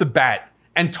right off the bat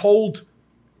and told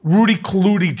Rudy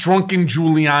Colludi, drunken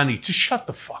Giuliani, to shut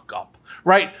the fuck up,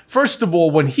 right? First of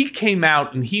all, when he came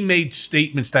out and he made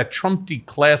statements that Trump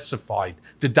declassified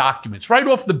the documents, right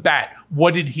off the bat,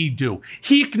 what did he do?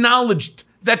 He acknowledged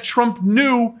that Trump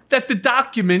knew that the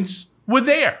documents were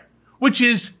there, which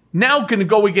is now going to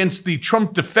go against the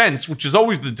Trump defense, which is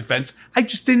always the defense. I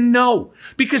just didn't know,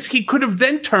 because he could have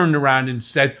then turned around and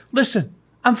said, listen,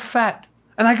 I'm fat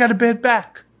and I got a bad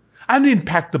back. I didn't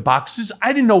pack the boxes.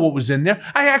 I didn't know what was in there.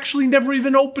 I actually never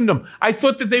even opened them. I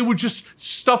thought that they were just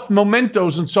stuffed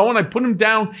mementos and so on. I put them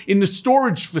down in the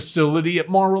storage facility at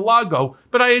Mar-a-Lago,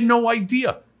 but I had no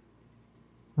idea.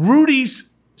 Rudy's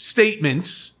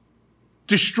statements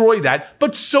destroy that,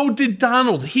 but so did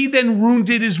Donald. He then ruined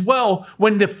it as well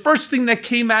when the first thing that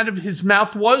came out of his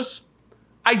mouth was,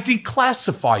 I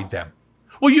declassified them.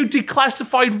 Well, you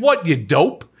declassified what, you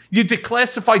dope? You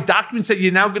declassified documents that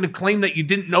you're now going to claim that you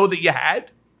didn't know that you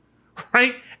had,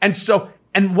 right?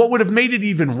 And what would have made it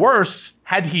even worse,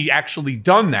 had he actually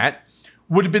done that,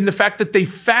 would have been the fact that they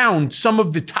found some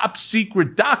of the top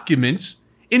secret documents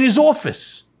in his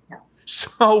office.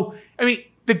 So, I mean,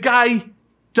 the guy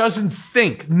doesn't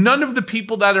think. None of the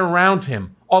people that are around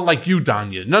him are like you,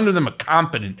 Danya. None of them are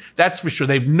competent. That's for sure.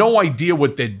 They have no idea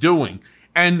what they're doing.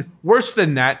 And worse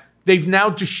than that, they've now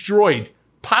destroyed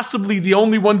possibly the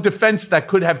only one defense that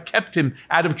could have kept him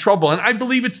out of trouble. And I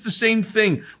believe it's the same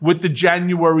thing with the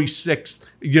January 6th,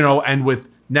 and with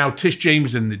now Tish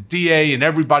James and the DA and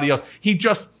everybody else.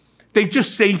 They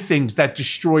just say things that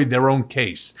destroy their own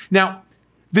case. Now,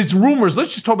 there's rumors.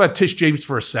 Let's just talk about Tish James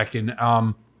for a second.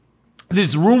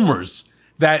 There's rumors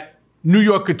that New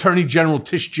York Attorney General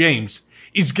Tish James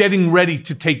is getting ready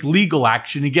to take legal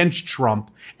action against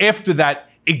Trump after that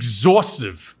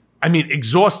exhaustive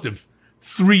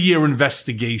 3-year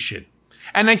investigation.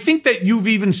 And I think that you've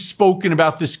even spoken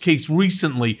about this case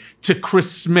recently to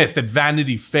Chris Smith at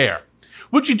Vanity Fair.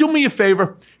 Would you do me a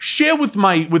favor? Share with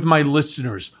my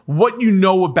listeners what you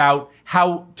know about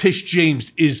how Tish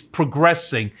James is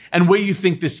progressing and where you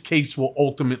think this case will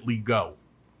ultimately go.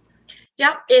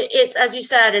 Yeah, it's as you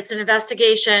said, it's an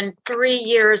investigation 3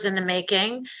 years in the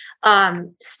making,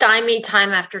 stymied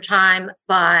time after time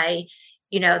by,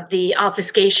 the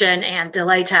obfuscation and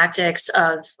delay tactics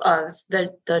of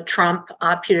the Trump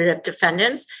putative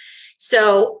defendants.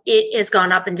 So it has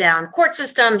gone up and down court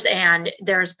systems, and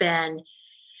there's been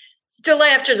delay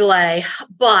after delay.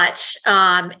 But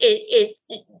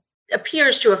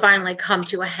appears to have finally come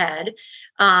to a head.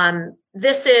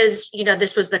 This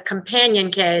was the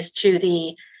companion case to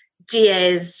the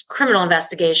DA's criminal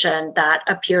investigation that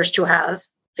appears to have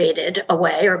faded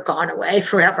away or gone away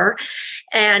forever.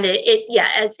 And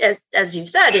as you've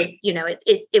said,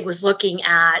 it was looking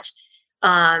at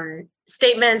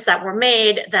statements that were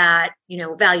made that,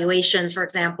 valuations, for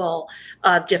example,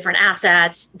 of different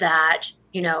assets that,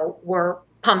 were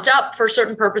pumped up for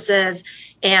certain purposes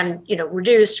and,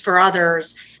 reduced for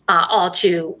others, all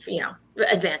to,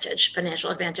 financial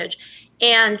advantage.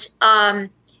 And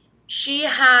she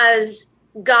has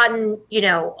gotten,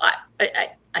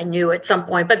 I knew at some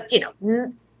point, but,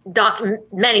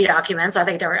 many documents, I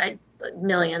think there were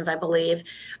millions, I believe,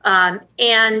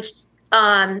 and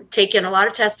taken a lot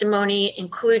of testimony,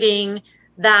 including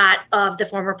that of the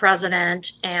former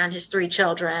president and his 3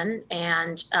 children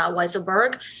and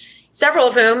Weisselberg, several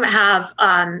of whom have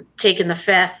taken the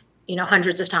fifth,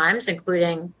 hundreds of times,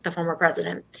 including the former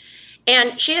president.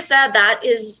 And she has said that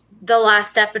is the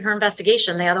last step in her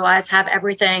investigation. They otherwise have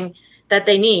everything that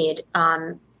they need.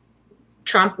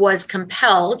 Trump was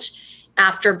compelled,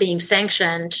 after being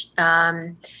sanctioned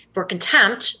for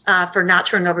contempt for not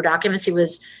turning over documents, he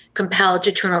was compelled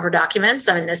to turn over documents.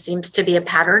 I mean, this seems to be a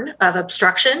pattern of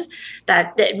obstruction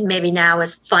that maybe now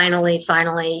is finally,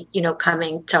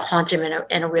 coming to haunt him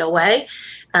in a real way.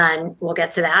 And we'll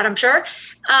get to that, I'm sure.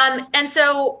 And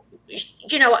so,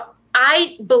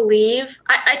 I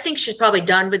think she's probably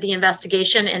done with the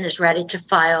investigation and is ready to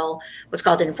file what's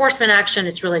called an enforcement action.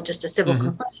 It's really just a civil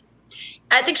complaint.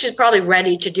 I think she's probably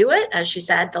ready to do it. As she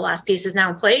said, the last piece is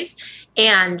now in place.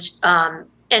 And her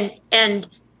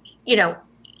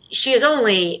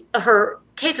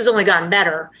case has only gotten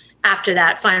better after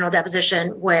that final deposition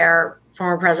where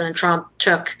former President Trump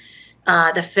took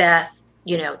the fifth,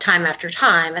 time after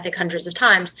time, I think hundreds of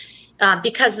times,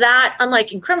 because that,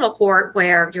 unlike in criminal court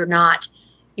where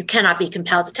you cannot be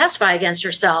compelled to testify against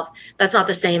yourself, that's not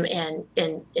the same in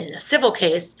a civil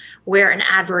case where an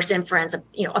adverse inference,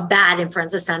 a bad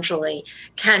inference essentially,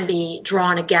 can be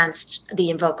drawn against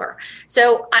the invoker.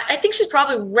 So I think she's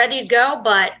probably ready to go,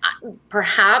 but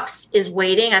perhaps is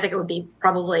waiting. I think it would be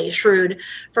probably shrewd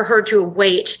for her to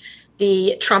await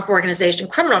the Trump Organization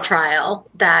criminal trial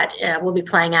that will be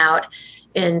playing out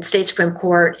in state Supreme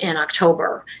Court in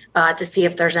October to see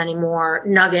if there's any more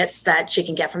nuggets that she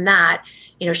can get from that.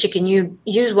 She can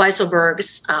use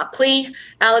Weisselberg's plea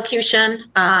allocution,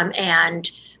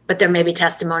 but there may be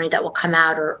testimony that will come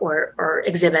out or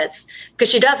exhibits because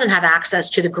she doesn't have access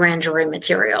to the grand jury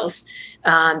materials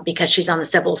because she's on the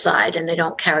civil side and they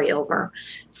don't carry over.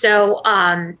 So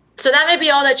that may be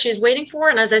all that she's waiting for.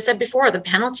 And as I said before, the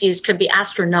penalties could be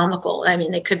astronomical. I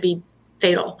mean, they could be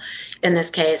fatal in this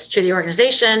case to the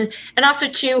organization and also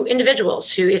to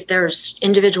individuals who, if there's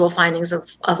individual findings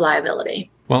of liability.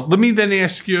 Well, let me then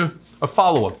ask you a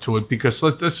follow-up to it, because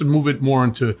let's move it more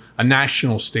into a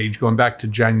national stage, going back to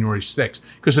January 6th,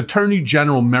 because Attorney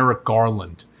General Merrick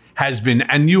Garland has been,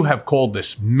 and you have called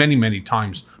this many, many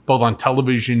times, both on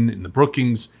television, in the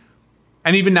Brookings,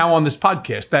 and even now on this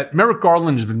podcast, that Merrick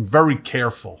Garland has been very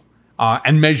careful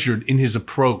and measured in his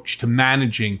approach to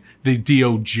managing the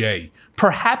DOJ,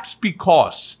 perhaps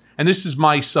because, and this is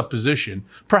my supposition,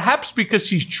 perhaps because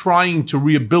he's trying to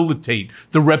rehabilitate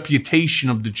the reputation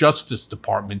of the Justice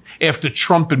Department after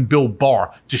Trump and Bill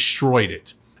Barr destroyed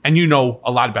it. And you know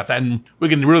a lot about that, and we're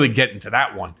going to really get into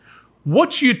that one.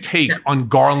 What's your take on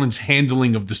Garland's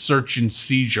handling of the search and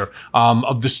seizure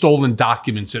of the stolen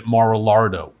documents at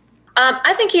Mar-a-Lago?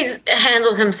 I think he's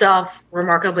handled himself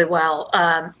remarkably well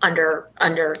under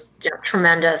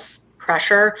tremendous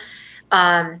pressure.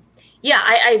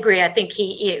 I agree. I think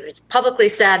it's publicly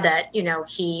said that,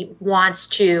 he wants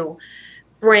to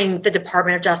bring the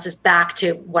Department of Justice back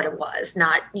to what it was.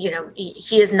 Not,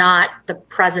 he is not the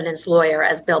president's lawyer,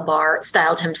 as Bill Barr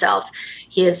styled himself.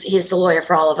 He is the lawyer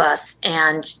for all of us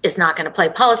and is not going to play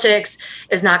politics,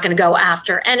 is not going to go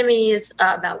after enemies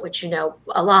about which a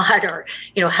lot, or,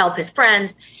 help his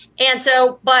friends. And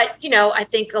so, but, I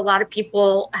think a lot of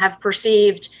people have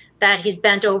perceived that he's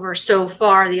bent over so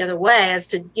far the other way as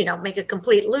to, make a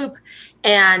complete loop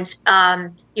and,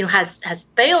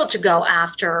 has failed to go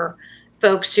after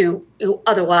folks who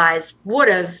otherwise would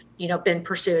have, been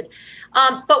pursued.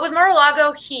 But with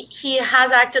Mar-a-Lago, he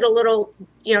has acted a little,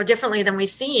 differently than we've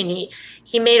seen.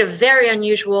 He made a very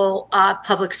unusual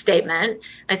public statement.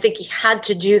 I think he had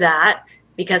to do that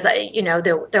because,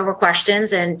 there were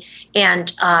questions and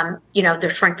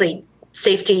there's frankly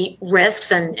safety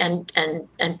risks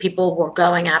and people were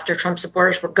going after, Trump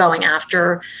supporters were going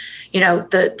after,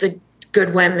 the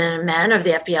good women and men of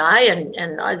the FBI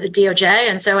and the DOJ.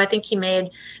 And so I think he made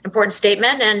an important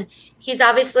statement, and he's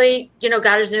obviously,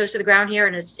 got his nose to the ground here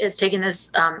and is taking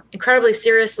this incredibly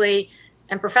seriously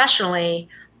and professionally.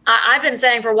 I've been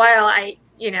saying for a while, I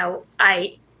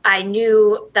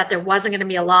knew that there wasn't going to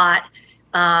be a lot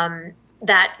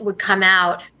that would come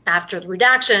out after the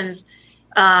redactions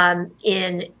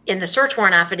in the search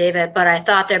warrant affidavit, but I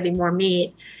thought there'd be more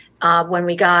meat when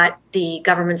we got the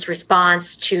government's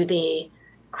response to the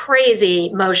crazy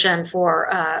motion for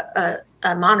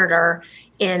a monitor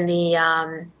in the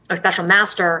or special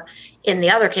master in the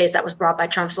other case that was brought by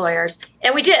Trump's lawyers.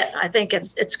 And we did. I think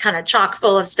it's kind of chock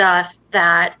full of stuff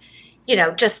that,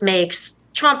 just makes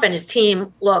Trump and his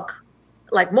team look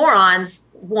like morons,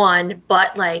 one,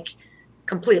 but like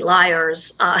complete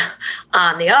liars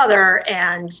on the other,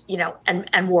 and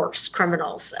and worse,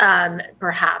 criminals,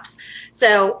 perhaps.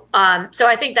 So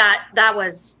I think that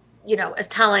was as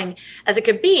telling as it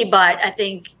could be. But I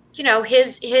think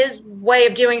his way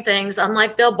of doing things,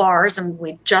 unlike Bill Barr's, and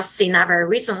we've just seen that very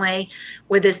recently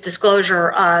with this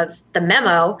disclosure of the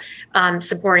memo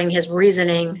supporting his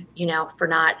reasoning, for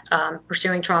not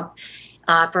pursuing Trump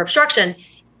for obstruction.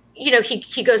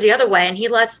 He goes the other way and he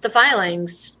lets the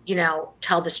filings,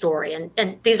 tell the story.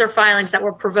 And these are filings that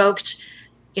were provoked,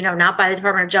 not by the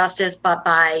Department of Justice, but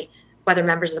by whether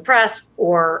members of the press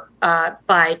or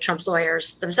by Trump's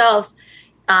lawyers themselves.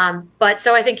 But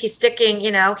so I think he's sticking,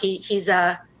 he's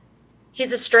a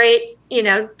straight,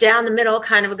 down the middle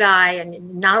kind of a guy,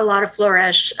 and not a lot of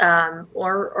flourish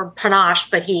or panache,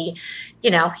 but he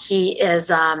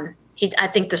is, I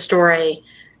think the story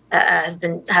has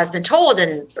been told,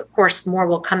 and of course more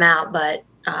will come out, but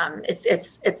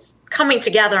it's coming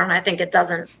together, and I think it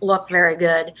doesn't look very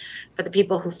good for the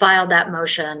people who filed that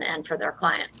motion and for their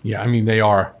client. Yeah, I mean, they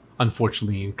are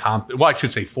unfortunately incompetent. Well, I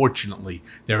should say fortunately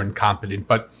they're incompetent,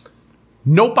 but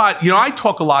nobody, I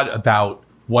talk a lot about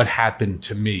what happened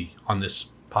to me on this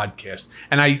podcast,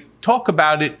 and I talk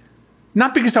about it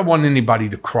not because I want anybody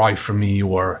to cry for me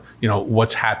or,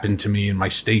 what's happened to me in my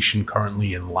station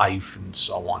currently in life and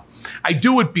so on. I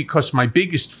do it because my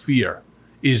biggest fear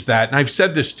is that, and I've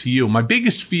said this to you, my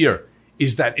biggest fear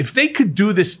is that if they could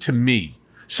do this to me,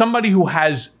 somebody who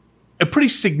has a pretty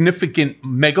significant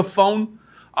megaphone,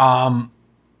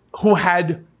 who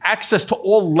had access to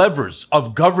all levers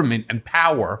of government and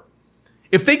power,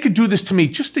 if they could do this to me,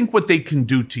 just think what they can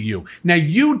do to you. Now,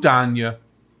 you, Danya,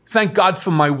 thank God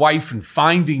for my wife and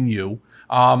finding you.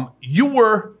 You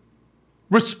were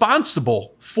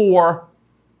responsible for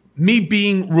me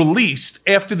being released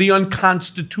after the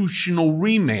unconstitutional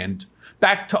remand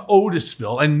back to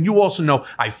Otisville. And you also know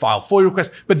I filed FOIA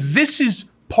requests. But this is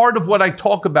part of what I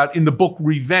talk about in the book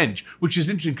Revenge, which is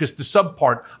interesting because the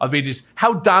subpart of it is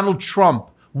how Donald Trump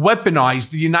weaponized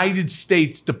the United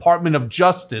States Department of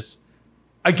Justice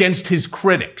against his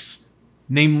critics,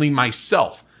 namely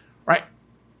myself, right?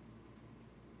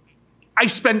 I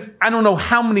spent, I don't know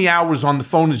how many hours on the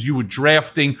phone as you were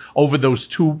drafting over those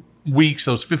 2 weeks,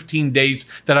 those 15 days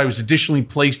that I was additionally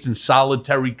placed in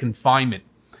solitary confinement.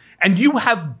 And you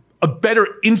have a better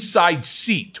inside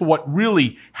seat to what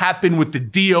really happened with the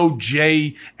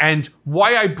DOJ. And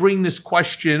why I bring this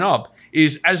question up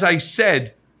is, as I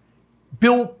said,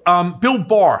 Bill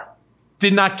Barr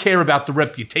did not care about the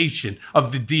reputation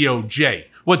of the DOJ.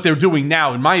 What they're doing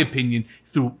now, in my opinion,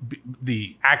 through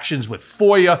the actions with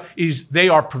FOIA, is they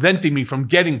are preventing me from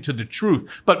getting to the truth.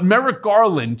 But Merrick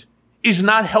Garland is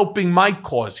not helping my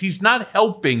cause. He's not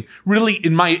helping, really,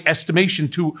 in my estimation,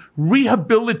 to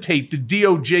rehabilitate the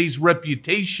DOJ's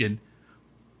reputation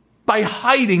by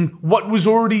hiding what was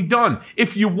already done.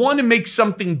 If you want to make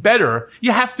something better,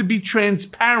 you have to be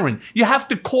transparent. You have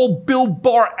to call Bill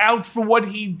Barr out for what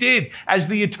he did as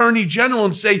the Attorney General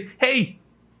and say, hey,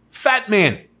 fat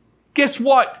man, guess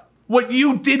what? What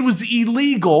you did was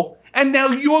illegal, and now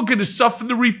you're going to suffer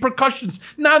the repercussions.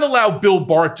 Not allow Bill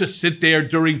Barr to sit there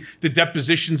during the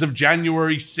depositions of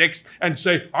January 6th and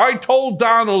say, I told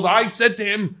Donald, I said to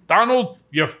him, Donald,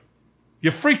 you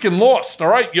freaking lost, all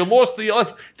right? You lost the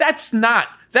election. That's not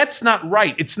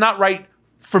right. It's not right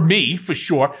for me, for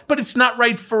sure, but it's not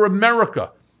right for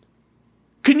America.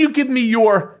 Can you give me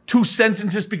your 2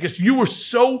 sentences? Because you were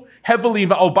so heavily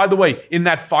involved. Oh, by the way, in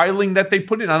that filing that they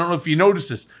put in, I don't know if you noticed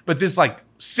this, but there's like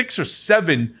 6 or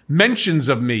 7 mentions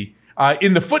of me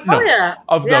in the footnotes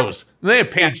of those. And then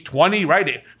at page 20,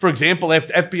 right? For example,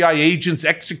 after FBI agents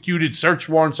executed search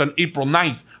warrants on April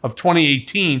 9th of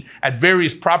 2018 at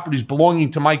various properties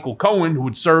belonging to Michael Cohen, who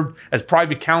had served as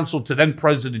private counsel to then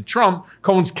President Trump,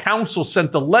 Cohen's counsel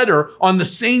sent a letter on the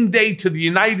same day to the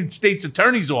United States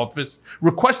Attorney's Office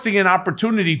requesting an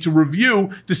opportunity to review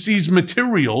the seized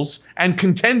materials and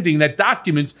contending that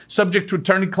documents subject to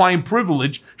attorney-client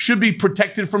privilege should be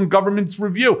protected from government's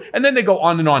review. And then they go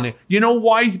on and on. You know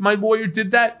why my lawyer did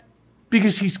that?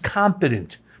 Because he's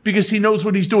competent, because he knows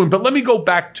what he's doing. But let me go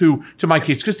back to my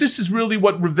case, because this is really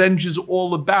what revenge is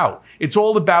all about. It's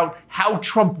all about how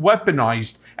Trump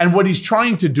weaponized, and what he's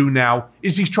trying to do now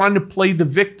is he's trying to play the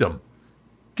victim.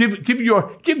 Give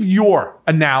your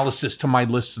analysis to my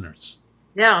listeners.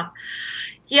 Yeah.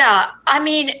 I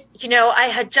mean, I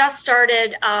had just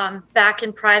started back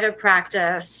in private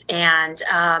practice, and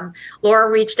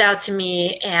Laura reached out to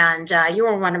me, and you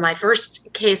were one of my first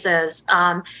cases.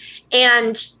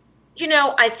 And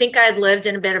I think I had lived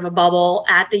in a bit of a bubble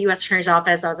at the U.S. Attorney's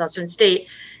Office. I was also in state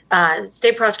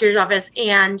prosecutor's office.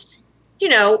 And,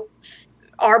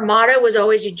 our motto was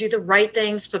always, you do the right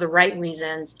things for the right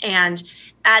reasons. And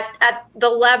at the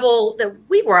level that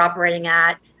we were operating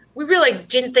at, we really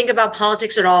didn't think about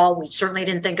politics at all. We certainly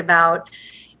didn't think about,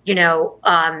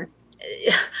 a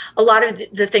lot of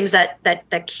the things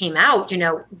that came out,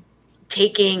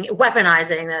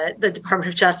 weaponizing the Department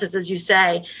of Justice, as you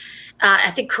say.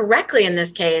 I think correctly in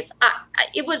this case,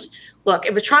 it was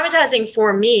traumatizing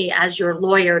for me as your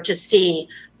lawyer to see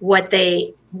what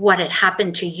had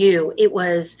happened to you. It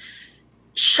was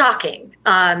shocking.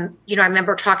 I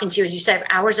remember talking to you, as you said,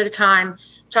 hours at a time,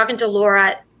 talking to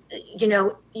Laura.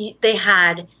 They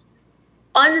had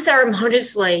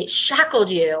unceremoniously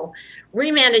shackled you,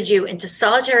 remanded you into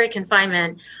solitary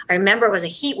confinement. I remember it was a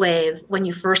heat wave when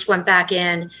you first went back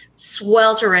in,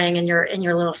 sweltering in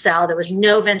your little cell. There was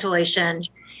no ventilation.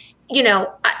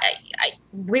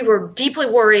 We were deeply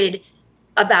worried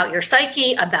about your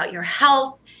psyche, about your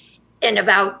health, and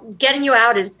about getting you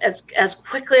out as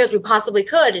quickly as we possibly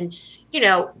could. And,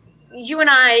 you and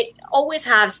I always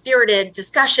have spirited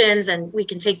discussions, and we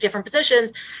can take different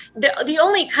positions. The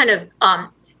only kind of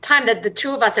time that the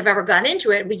two of us have ever gotten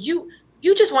into it, but you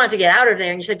just wanted to get out of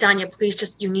there, and you said, Danya,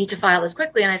 please, you need to file this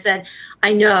quickly. And I said,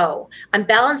 I know. I'm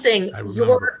balancing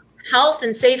your health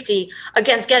and safety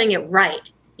against getting it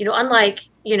right. Unlike,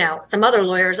 some other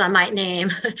lawyers I might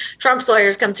name, Trump's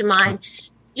lawyers come to mind,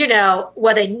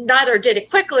 where they neither did it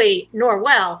quickly nor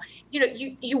well.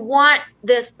 You want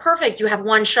this perfect. You have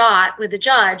one shot with the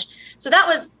judge. So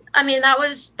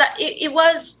it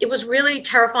was really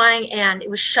terrifying, and it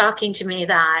was shocking to me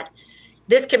that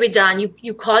this could be done.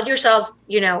 You called yourself,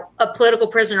 a political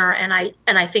prisoner, and I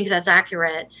think that's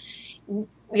accurate.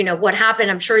 What happened,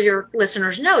 I'm sure your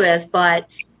listeners know this, but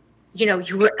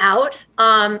you were out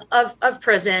of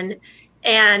prison,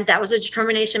 and that was a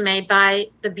determination made by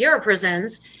the Bureau of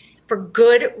Prisons for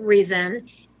good reason.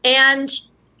 And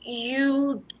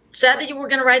you said that you were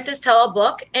going to write this tell-all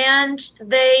book, and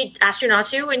they asked you not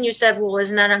to, and you said, well,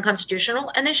 isn't that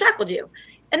unconstitutional? And they shackled you.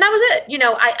 And that was it.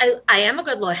 I am a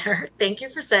good lawyer. Thank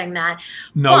you for saying that.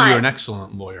 No, you're an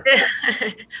excellent lawyer.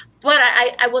 But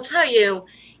I will tell you,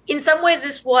 in some ways,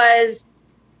 this was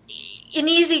an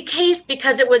easy case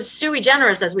because it was sui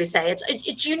generis, as we say.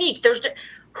 It's unique.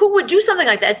 Who would do something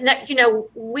like that? It's not,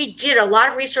 we did a lot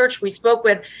of research. We spoke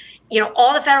with,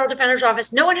 all the federal defender's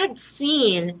office. No one had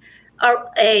seen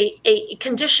a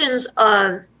conditions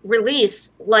of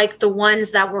release like the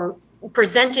ones that were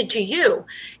presented to you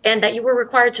and that you were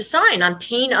required to sign on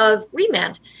pain of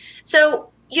remand.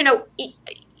 So, you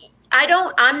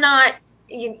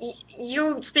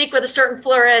speak with a certain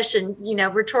flourish and,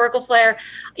 rhetorical flair.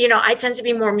 I tend to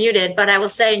be more muted, but I will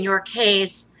say in your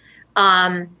case,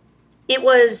 it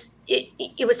was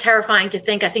terrifying to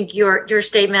think. I think your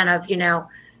statement of,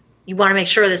 you want to make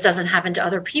sure this doesn't happen to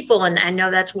other people. And I know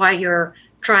that's why you're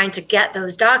trying to get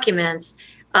those documents.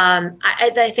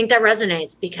 I think that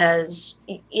resonates because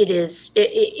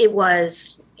it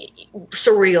was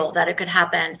surreal that it could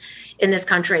happen in this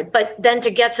country. But then to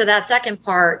get to that second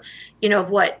part,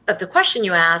 of the question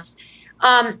you asked,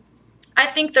 I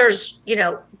think there's,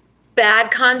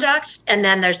 bad conduct, and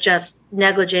then there's just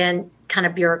negligent kind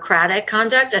of bureaucratic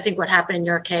conduct. I think what happened in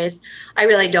your case, I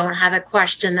really don't have a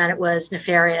question that it was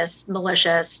nefarious,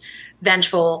 malicious,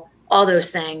 vengeful, all those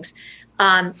things.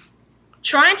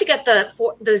 Trying to get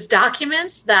those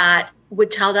documents that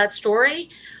would tell that story,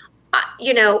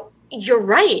 you're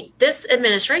right. This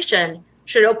administration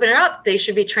should open it up. They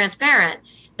should be transparent.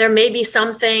 There may be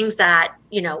some things that,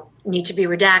 need to be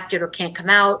redacted or can't come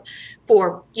out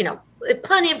for,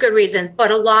 plenty of good reasons.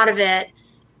 But a lot of it,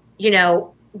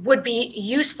 would be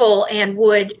useful and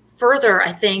would further,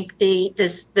 I think,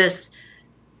 this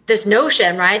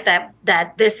notion, right,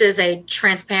 that this is a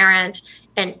transparent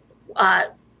and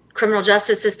criminal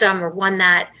justice system, or one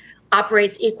that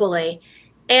operates equally.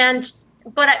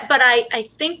 But I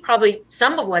think probably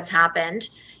some of what's happened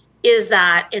is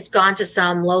that it's gone to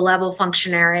some low-level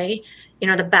functionary,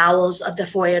 the bowels of the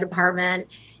FOIA department,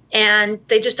 and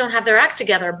they just don't have their act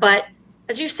together. But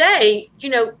as you say,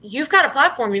 you've got a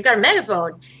platform, you've got a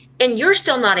megaphone, and you're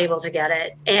still not able to get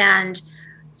it. And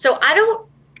so I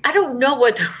don't know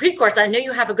what the recourse. I know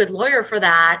you have a good lawyer for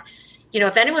that.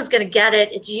 If anyone's going to get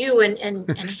it, it's you and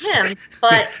him.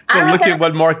 But look at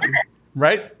what Mark,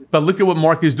 right? But look at what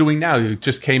Mark is doing now. It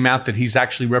just came out that he's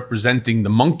actually representing the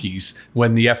monkeys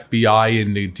when the FBI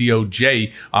and the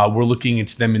DOJ were looking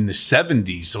into them in the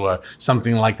 70s or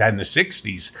something like that in the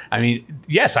 60s. I mean,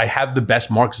 yes, I have the best.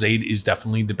 Mark Zaid is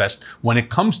definitely the best when it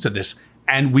comes to this.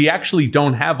 And we actually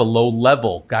don't have a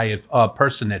low-level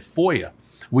person at FOIA.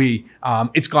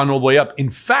 It's gone all the way up. In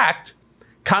fact,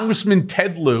 Congressman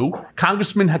Ted Lieu,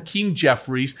 Congressman Hakeem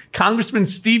Jeffries, Congressman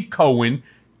Steve Cohen,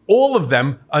 all of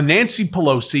them, Nancy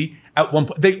Pelosi, at one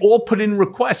point, they all put in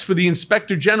requests for the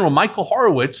Inspector General, Michael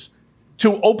Horowitz,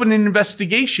 to open an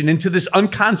investigation into this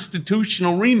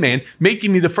unconstitutional remand,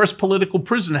 making me the first political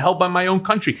prisoner held by my own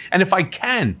country. And if I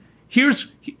can,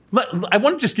 I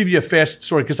want to just give you a fast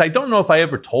story, because I don't know if I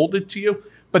ever told it to you,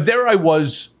 but there I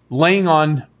was laying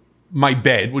on my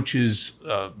bed, which is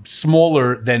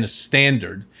smaller than a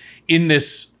standard, in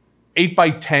this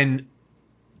 8x10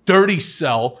 dirty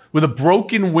cell with a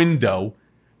broken window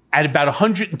at about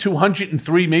 102,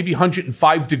 103, maybe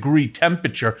 105 degree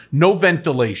temperature, no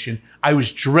ventilation. I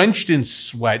was drenched in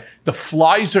sweat. The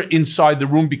flies are inside the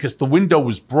room because the window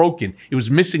was broken. It was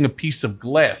missing a piece of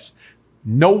glass.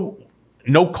 No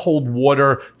cold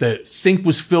water. The sink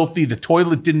was filthy. The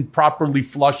toilet didn't properly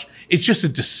flush. It's just a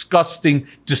disgusting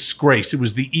disgrace. It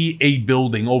was the EA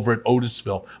building over at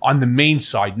Otisville on the main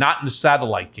side, not in the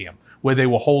satellite camp where they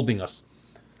were holding us.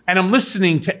 And I'm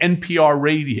listening to NPR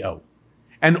radio,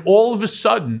 and all of a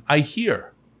sudden I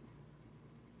hear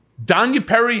Danya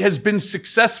Perry has been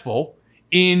successful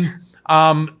in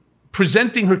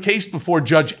presenting her case before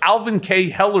Judge Alvin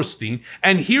K. Hellerstein,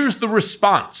 and here's the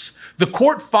response. The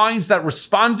court finds that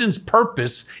respondent's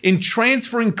purpose in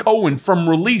transferring Cohen from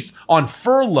release on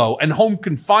furlough and home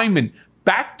confinement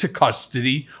back to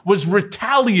custody was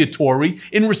retaliatory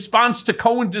in response to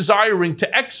Cohen desiring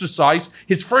to exercise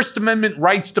his First Amendment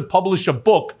rights to publish a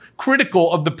book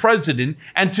critical of the president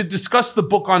and to discuss the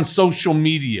book on social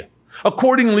media.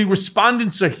 Accordingly,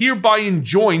 respondents are hereby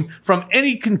enjoined from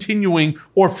any continuing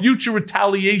or future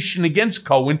retaliation against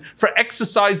Cohen for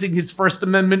exercising his First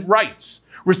Amendment rights.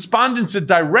 Respondents are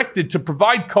directed to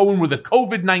provide Cohen with a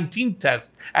COVID-19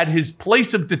 test at his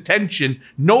place of detention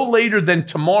no later than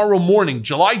tomorrow morning,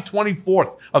 July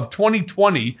 24th of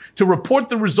 2020, to report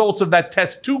the results of that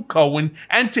test to Cohen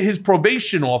and to his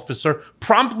probation officer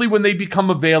promptly when they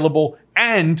become available,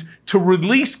 and to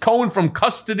release Cohen from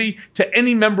custody to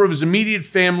any member of his immediate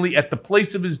family at the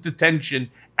place of his detention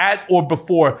at or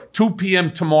before 2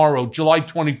 p.m. tomorrow, July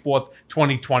 24th,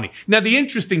 2020. Now, the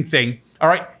interesting thing, all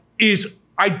right, is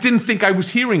I didn't think I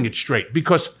was hearing it straight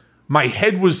because my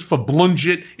head was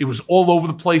verblunged. It was all over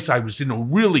the place. I was in a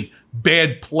really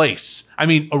bad place. I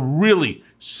mean,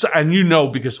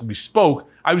 and because we spoke,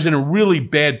 I was in a really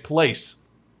bad place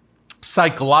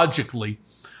psychologically.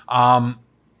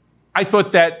 I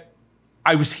thought that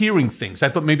I was hearing things. I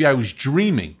thought maybe I was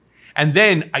dreaming. And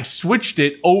then I switched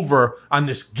it over on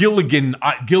this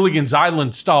Gilligan's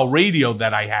Island style radio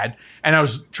that I had, and I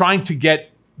was trying to get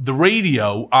the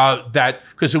radio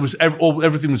because it was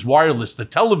everything was wireless, the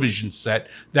television set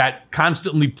that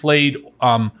constantly played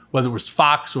whether it was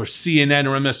Fox or CNN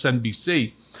or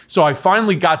MSNBC. So I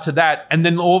finally got to that, and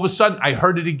then all of a sudden I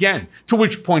heard it again, to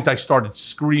which point I started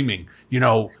screaming,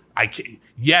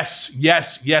 yes,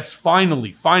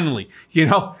 finally,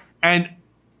 and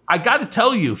I got to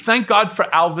tell you, thank God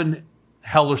for Alvin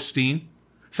Hellerstein.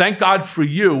 Thank God for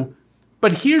you.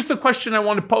 But here's the question I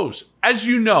want to pose. As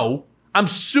you know, I'm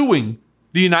suing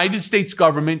the United States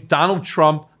government, Donald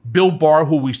Trump, Bill Barr,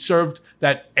 who we served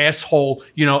that asshole,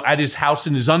 at his house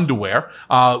in his underwear,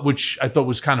 which I thought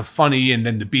was kind of funny, and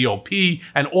then the BOP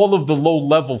and all of the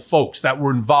low-level folks that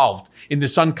were involved in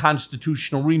this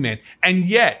unconstitutional remand. And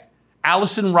yet,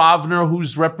 Allison Rovner,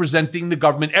 who's representing the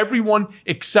government, everyone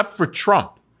except for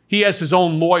Trump. He has his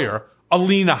own lawyer,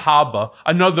 Alina Habba,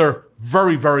 another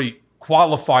very, very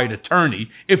qualified attorney,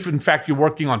 if in fact you're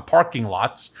working on parking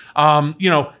lots.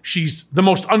 She's the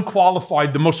most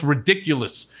unqualified, the most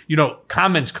ridiculous,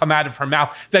 comments come out of her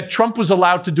mouth, that Trump was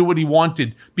allowed to do what he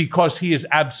wanted because he has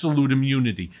absolute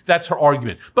immunity. That's her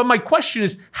argument. But my question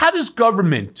is, how does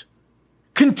government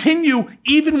continue,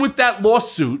 even with that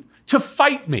lawsuit, to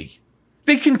fight me?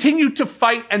 They continue to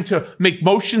fight and to make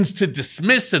motions to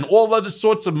dismiss and all other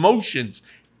sorts of motions.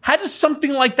 How does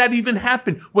something like that even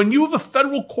happen when you have a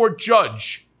federal court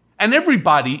judge and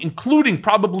everybody, including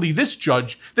probably this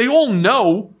judge, they all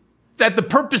know that the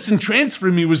purpose in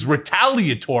transferring me was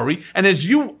retaliatory. And as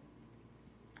you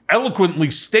eloquently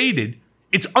stated,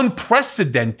 it's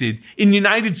unprecedented in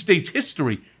United States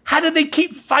history. How do they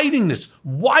keep fighting this?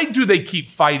 Why do they keep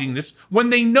fighting this when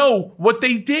they know what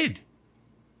they did?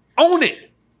 Own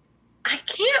it. I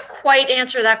can't quite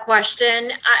answer that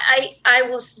question. I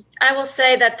will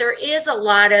say that there is a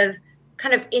lot of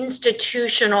kind of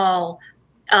institutional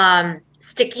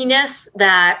stickiness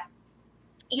that,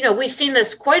 we've seen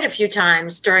this quite a few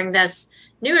times during this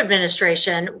new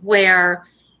administration, where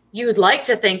you'd like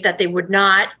to think that they would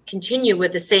not continue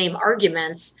with the same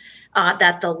arguments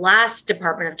that the last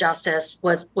Department of Justice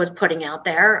was putting out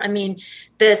there. I mean,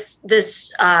 this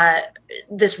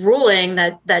ruling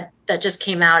that just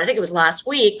came out, I think it was last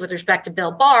week, with respect to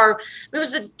Bill Barr, it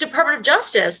was the Department of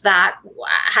Justice that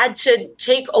had to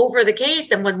take over the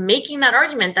case and was making that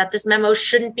argument that this memo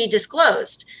shouldn't be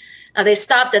disclosed. Now, they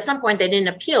stopped at some point; they didn't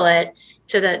appeal it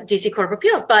to the D.C. Court of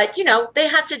Appeals, but they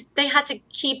had to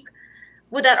keep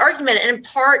with that argument. And in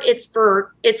part, it's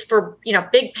for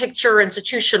big picture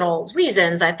institutional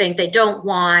reasons. I think they don't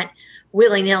want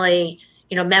willy-nilly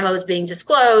memos being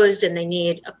disclosed, and they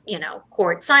need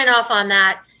court sign off on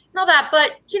that and all that.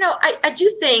 But I do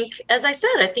think, as I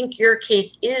said, I think your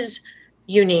case is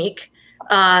unique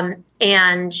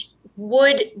and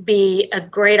would be a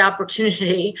great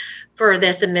opportunity for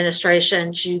this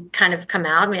administration to kind of come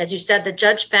out. I mean, as you said, the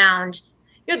judge found,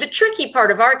 the tricky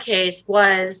part of our case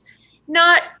was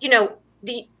not,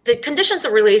 the conditions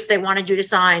of release they wanted you to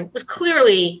sign was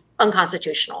clearly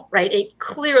unconstitutional, right? It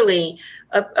clearly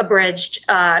abridged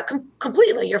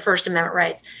completely your First Amendment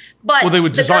rights. But they were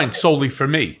designed solely for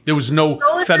me. There was no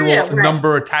federal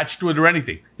number attached to it or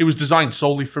anything. It was designed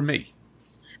solely for me.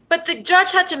 But the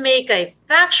judge had to make a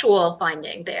factual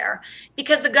finding there,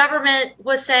 because the government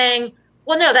was saying,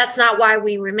 well, no, that's not why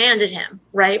we remanded him,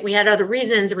 right? We had other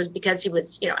reasons. It was because he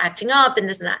was, acting up and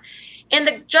this and that. And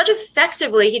the judge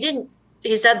effectively,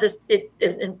 he said this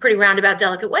in a pretty roundabout,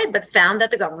 delicate way, but found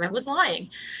that the government was lying.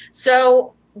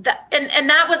 So that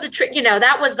that was a trick,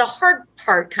 that was the hard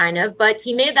part kind of, but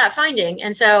he made that finding.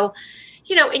 And so,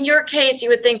 in your case, you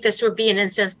would think this would be an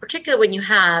instance, particularly when you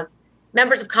have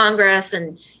members of Congress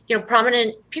and,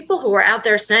 prominent people who are out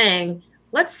there saying,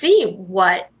 let's see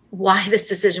why this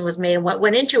decision was made and what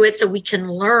went into it, so we can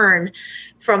learn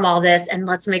from all this, and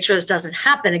let's make sure this doesn't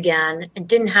happen again and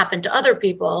didn't happen to other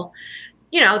people.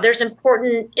 There's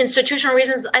important institutional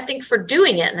reasons, I think, for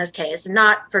doing it in this case,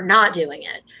 not for not doing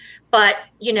it. But,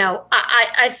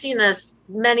 I've seen this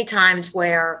many times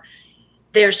where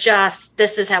there's just,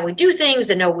 this is how we do things,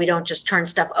 and no, we don't just turn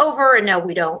stuff over, and no,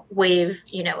 we don't waive,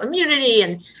 immunity.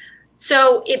 And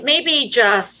so it may be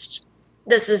just,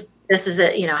 this is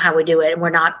it, how we do it. And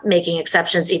we're not making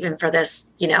exceptions even for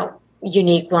this,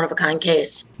 unique one-of-a-kind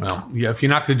case. Well, yeah, if you're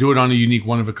not going to do it on a unique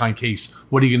one-of-a-kind case,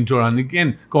 what are you going to do it on?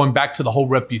 Again, going back to the whole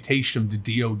reputation of the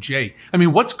DOJ. I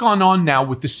mean, what's gone on now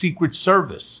with the Secret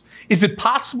Service? Is it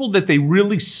possible that they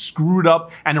really screwed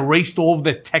up and erased all of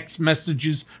the text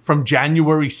messages from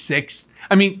January 6th?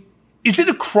 I mean, is it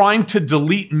a crime to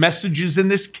delete messages in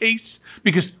this case?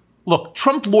 Because, look,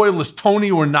 Trump loyalist Tony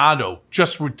Ornato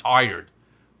just retired.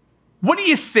 What do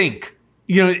you think,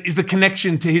 is the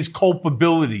connection to his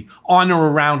culpability on or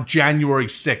around January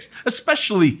 6th,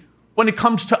 especially when it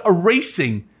comes to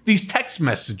erasing these text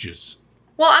messages?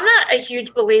 Well, I'm not a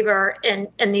huge believer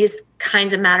in these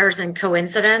kinds of matters and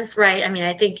coincidence, right? I mean,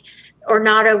 I think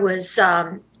Ornato was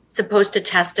supposed to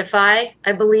testify,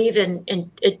 I believe,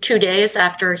 in 2 days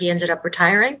after he ended up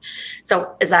retiring.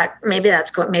 So maybe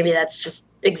that's just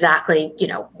exactly,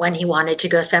 when he wanted to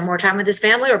go spend more time with his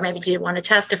family, or maybe he didn't want to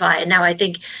testify. And now I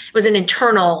think it was an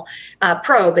internal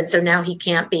probe. And so now he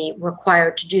can't be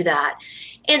required to do that.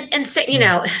 And so,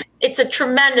 it's a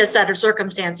tremendous set of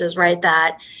circumstances, right?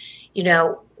 That,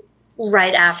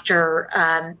 right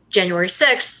after January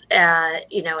 6th,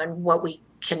 and what we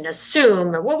can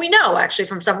assume, or what we know actually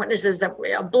from some witnesses, that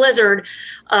a blizzard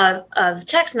of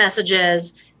text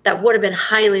messages that would have been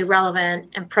highly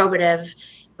relevant and probative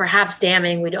perhaps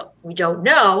damning. We don't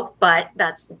know, but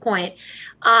that's the point.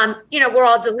 We're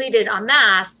all deleted en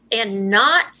masse and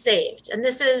not saved. And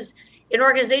this is an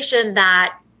organization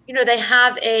that, they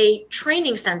have a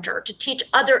training center to teach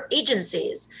other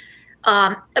agencies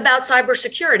about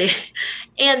cybersecurity,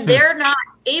 and they're not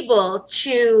able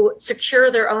to secure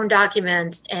their own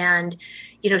documents and,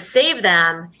 save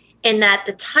them. And that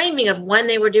the timing of when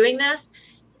they were doing this,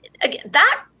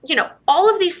 that, all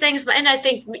of these things, and I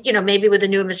think, maybe with the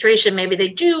new administration, maybe they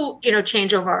do,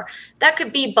 change over. That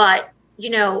could be, but,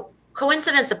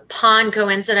 coincidence upon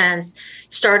coincidence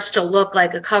starts to look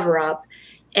like a cover-up.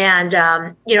 And,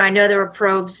 I know there were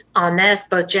probes on this,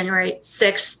 both January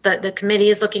 6th, the committee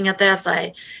is looking at this.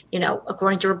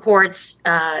 According to reports,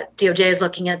 DOJ is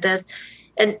looking at this,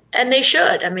 and they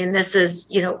should. I mean, this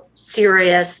is,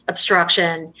 serious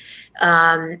obstruction,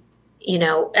 and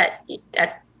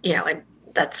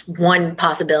that's one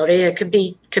possibility. It could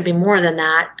be more than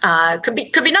that. Could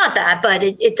be not that, but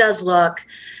it does look,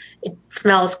 it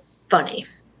smells funny.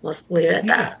 Let's leave it at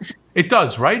that. It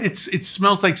does, right? It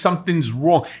smells like something's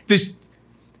wrong. There's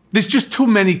just too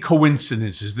many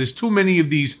coincidences. There's too many of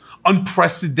these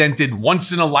unprecedented,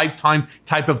 once in a lifetime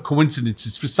type of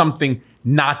coincidences for something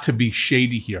not to be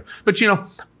shady here. But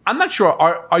I'm not sure.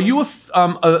 Are you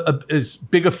as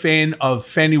big a fan of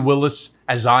Fani Willis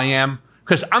as I am?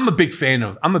 Because I'm a big fan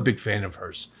of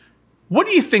hers. What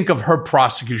do you think of her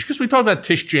prosecution? Because we talked about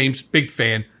Tish James, big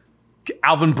fan.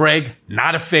 Alvin Bragg,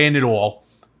 not a fan at all.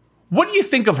 What do you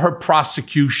think of her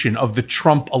prosecution of the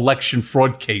Trump election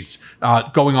fraud case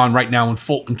going on right now in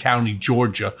Fulton County,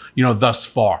 Georgia, thus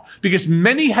far? Because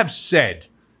many have said,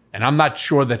 and I'm not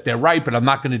sure that they're right, but I'm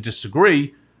not going to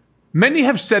disagree, many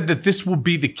have said that this will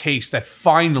be the case that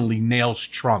finally nails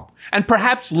Trump, and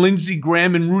perhaps Lindsey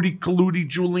Graham and Rudy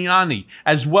Giuliani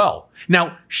as well.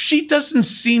 Now, she doesn't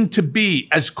seem to be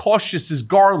as cautious as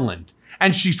Garland,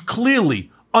 and she's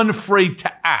clearly unafraid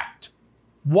to act.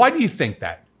 Why do you think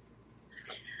that?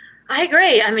 I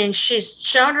agree. I mean, she's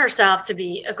shown herself to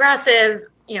be aggressive,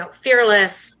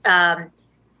 fearless,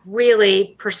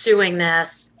 really pursuing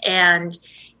this. And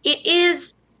it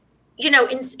is,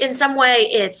 in some way,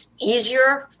 it's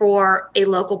easier for a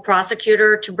local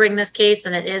prosecutor to bring this case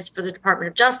than it is for the Department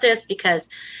of Justice, because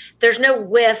there's no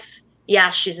whiff.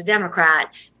 Yes, she's a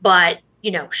Democrat, but,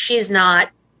 she's not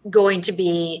going to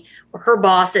be, or her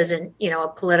boss isn't, a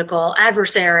political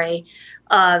adversary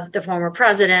of the former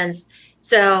president's.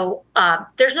 So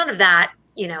there's none of that,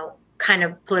 kind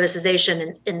of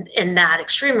politicization in that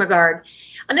extreme regard.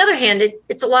 On the other hand,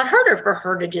 it's a lot harder for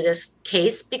her to do this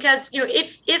case because,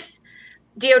 if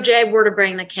DOJ were to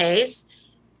bring the case,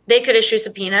 they could issue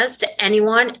subpoenas to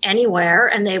anyone, anywhere,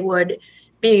 and they would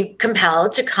be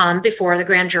compelled to come before the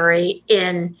grand jury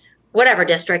in whatever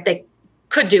district. They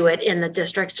could do it in the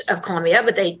District of Columbia,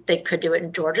 but they could do it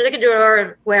in Georgia. They could do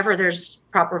it wherever there's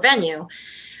proper venue.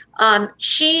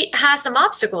 She has some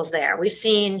obstacles there. We've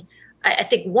seen, I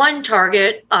think, one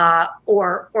target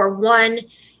or one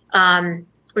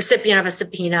recipient of a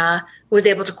subpoena who was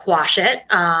able to quash it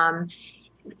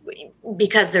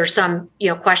because there's some,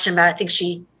 question about, I think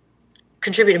she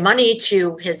contributed money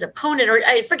to his opponent, or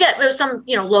I forget, there was some,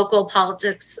 local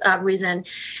politics reason.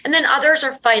 And then others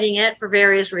are fighting it for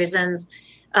various reasons.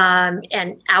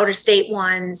 And out-of-state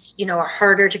ones, are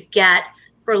harder to get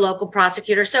for local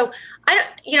prosecutors. So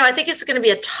I think it's going to be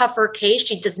a tougher case.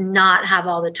 She does not have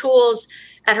all the tools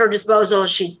at her disposal.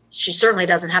 She certainly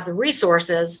doesn't have the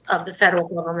resources of the federal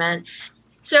government.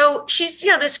 So she's,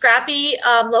 the scrappy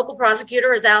local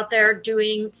prosecutor is out there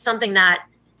doing something that,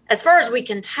 as far as we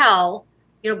can tell,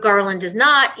 Garland does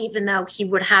not, even though he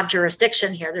would have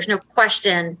jurisdiction here. There's no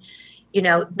question,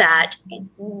 that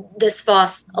this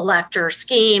false elector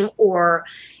scheme or,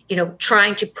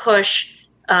 trying to push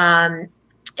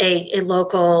a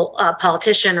local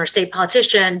politician or state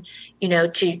politician,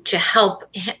 to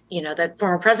help, the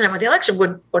former president with the election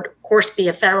would of course be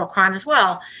a federal crime as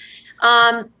well.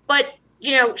 But,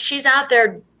 she's out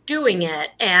there doing it.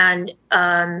 And,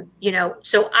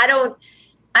 so I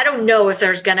don't know if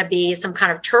there's going to be some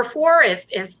kind of turf war if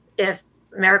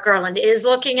Merrick Garland is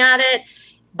looking at it,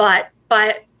 but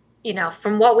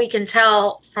from what we can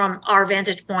tell from our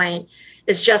vantage point,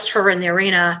 it's just her in the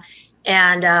arena.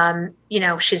 And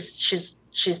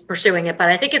she's pursuing it, but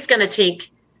I think it's going to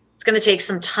take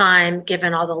some time,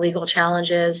 given all the legal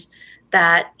challenges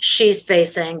that she's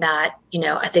facing. That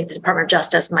I think the Department of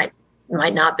Justice might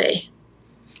not be.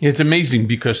 It's amazing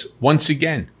because once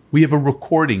again we have a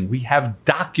recording, we have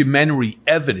documentary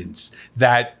evidence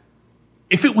that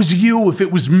if it was you, if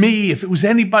it was me, if it was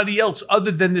anybody else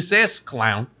other than this ass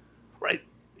clown, right,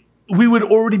 we would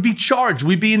already be charged.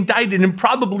 We'd be indicted and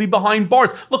probably behind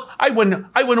bars. Look, I went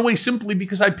away simply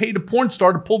because I paid a porn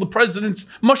star to pull the president's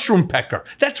mushroom pecker.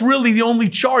 That's really the only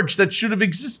charge that should have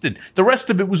existed. The rest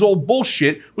of it was all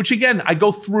bullshit, which again, I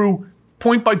go through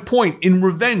point by point in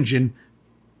revenge. And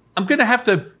I'm going to have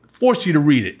to force you to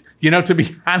read it, to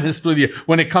be honest with you,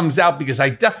 when it comes out, because I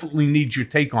definitely need your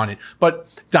take on it. But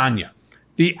Danya,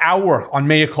 the hour on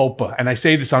Mea Culpa, and I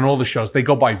say this on all the shows, they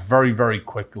go by very, very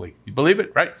quickly. You believe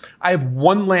it, right? I have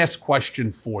one last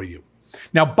question for you.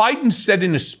 Now, Biden said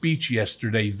in a speech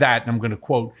yesterday that, and I'm going to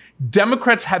quote,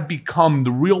 Democrats have become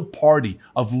the real party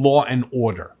of law and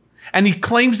order. And he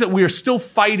claims that we are still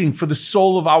fighting for the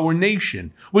soul of our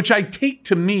nation, which I take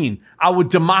to mean our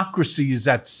democracy is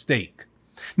at stake.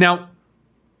 Now,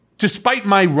 despite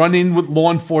my run-in with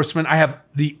law enforcement, I have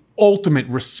the ultimate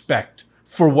respect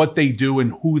for what they do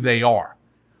and who they are.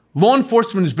 Law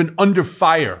enforcement has been under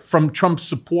fire from Trump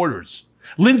supporters.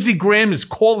 Lindsey Graham is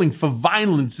calling for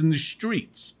violence in the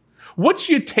streets. What's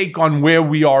your take on where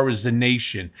we are as a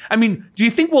nation? I mean, do you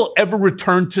think we'll ever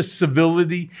return to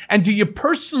civility? And do you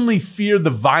personally fear the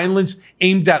violence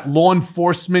aimed at law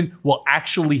enforcement will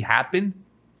actually happen?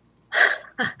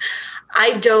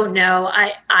 I don't know.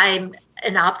 I'm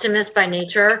an optimist by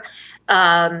nature,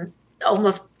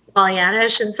 almost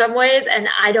Pollyannish in some ways, and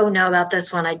I don't know about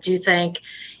this one. I do think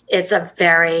it's a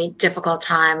very difficult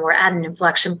time. We're at an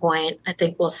inflection point. I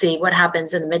think we'll see what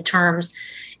happens in the midterms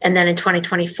and then in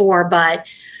 2024. But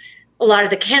a lot of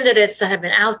the candidates that have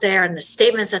been out there and the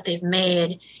statements that they've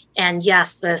made, and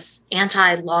yes, this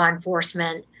anti-law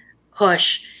enforcement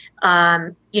push,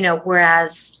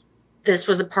 whereas this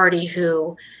was a party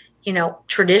who,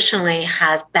 traditionally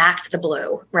has backed the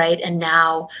blue, right? And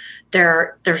now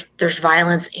there's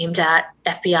violence aimed at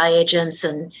FBI agents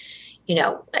and,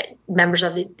 members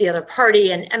of the other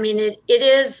party. And I mean,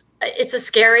 it's a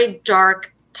scary,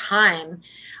 dark time.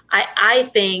 I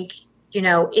think,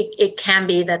 it can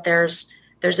be that there's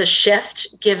a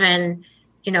shift given,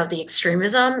 the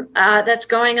extremism that's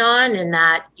going on, and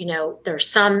that, there's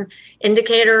some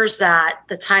indicators that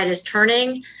the tide is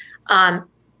turning.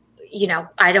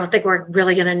 I don't think we're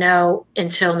really going to know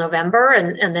until November,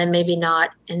 and then maybe not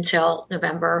until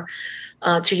November,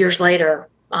 2 years later.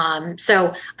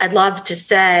 So I'd love to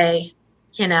say,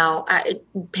 I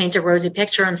paint a rosy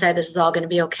picture and say this is all going to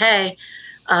be okay.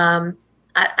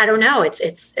 I don't know.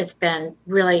 It's been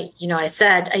really,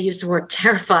 I used the word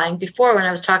terrifying before when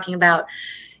I was talking about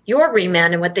your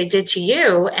remand and what they did to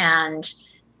you, and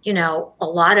a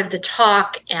lot of the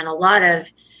talk and a lot of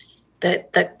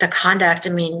the conduct.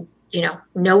 I mean,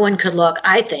 no one could look,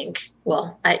 I think,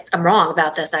 well, I'm wrong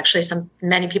about this. Actually,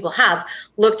 many people have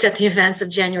looked at the events of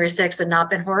January 6th and not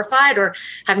been horrified, or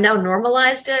have now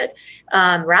normalized it,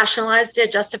 rationalized it,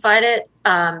 justified it.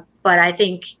 But I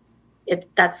think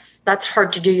that's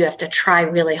hard to do. You have to try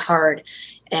really hard.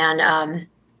 And,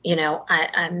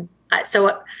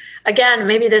 so again,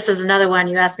 maybe this is another one.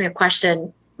 You asked me a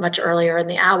question much earlier in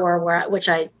the hour which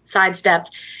I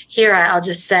sidestepped. Here, I'll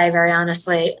just say very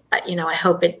honestly, I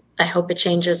hope it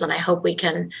changes, and I hope we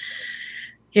can,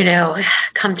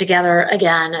 come together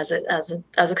again as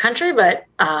a country. But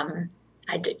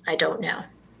I don't know.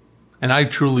 And I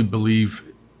truly believe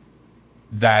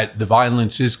that the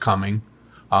violence is coming.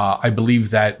 I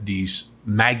believe that these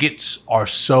maggots are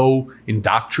so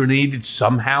indoctrinated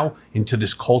somehow into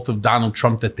this cult of Donald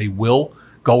Trump that they will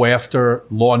go after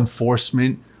law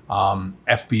enforcement,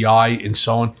 FBI, and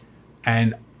so on.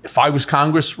 And if I was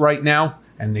Congress right now,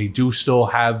 and they do still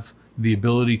have the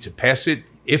ability to pass it,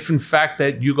 if in fact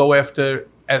that you go after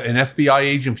an FBI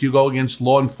agent, if you go against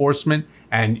law enforcement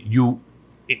and you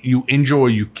injure,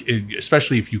 or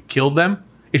especially if you kill them,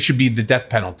 it should be the death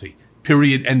penalty.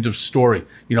 Period. End of story.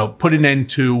 Put an end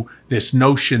to this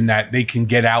notion that they can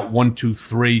get out 1, 2,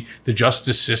 3. The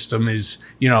justice system is,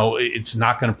 it's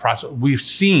not going to process. We've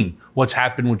seen what's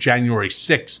happened with January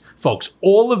 6th, folks.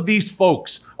 All of these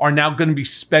folks are now going to be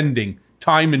spending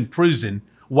time in prison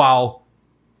while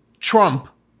Trump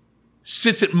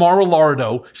sits at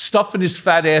Mar-a-Lago stuffing his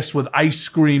fat ass with ice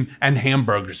cream and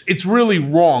hamburgers. It's really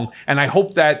wrong. And I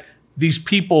hope that these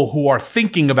people who are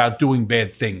thinking about doing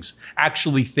bad things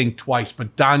actually think twice.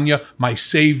 But Danya, my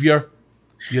savior,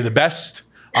 you're the best.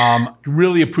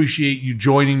 Really appreciate you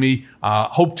joining me.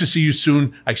 Hope to see you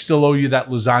soon. I still owe you that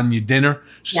lasagna dinner.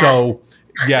 Yes. So,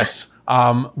 yes,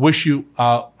 wish you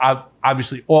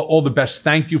obviously all the best.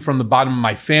 Thank you from the bottom of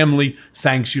my family.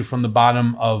 Thanks you from the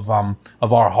bottom of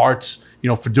our hearts,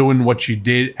 for doing what you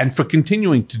did and for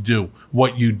continuing to do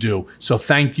what you do. So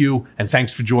thank you, and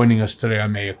thanks for joining us today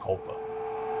on Mea Culpa.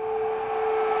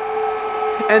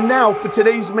 And now for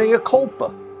today's Mea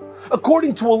Culpa.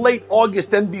 According to a late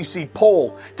August NBC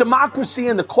poll, democracy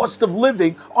and the cost of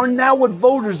living are now what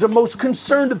voters are most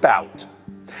concerned about.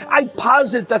 I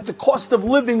posit that the cost of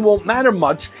living won't matter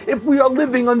much if we are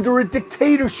living under a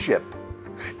dictatorship.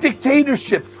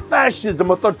 Dictatorships, fascism,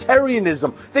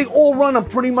 authoritarianism, they all run on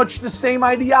pretty much the same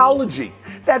ideology,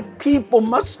 that people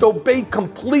must obey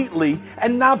completely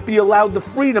and not be allowed the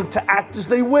freedom to act as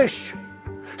they wish.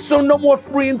 So no more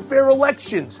free and fair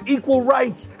elections, equal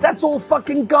rights, that's all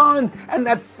fucking gone. And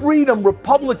that freedom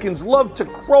Republicans love to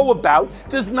crow about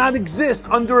does not exist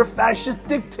under a fascist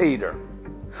dictator.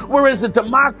 Whereas a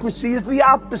democracy is the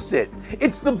opposite.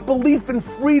 It's the belief in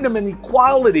freedom and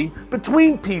equality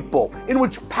between people, in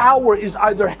which power is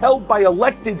either held by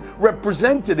elected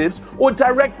representatives or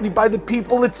directly by the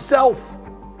people itself.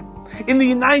 In the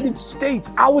United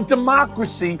States, our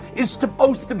democracy is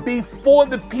supposed to be for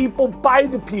the people, by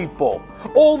the people.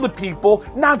 All the people,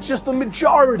 not just the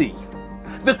majority.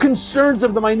 The concerns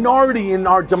of the minority in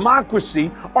our democracy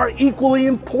are equally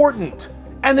important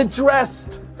and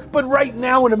addressed. But right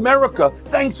now in America,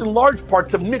 thanks in large part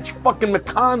to Mitch fucking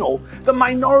McConnell, the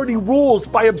minority rules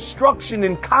by obstruction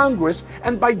in Congress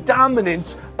and by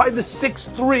dominance by the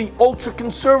 6-3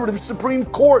 ultra-conservative Supreme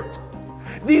Court.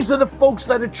 These are the folks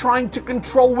that are trying to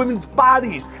control women's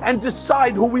bodies and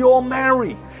decide who we all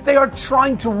marry. They are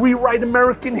trying to rewrite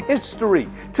American history,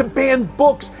 to ban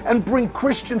books and bring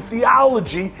Christian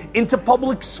theology into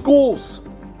public schools.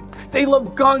 They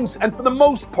love guns, and for the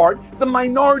most part, the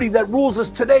minority that rules us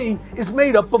today is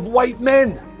made up of white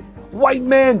men. White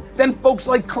men, then folks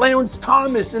like Clarence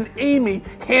Thomas and Amy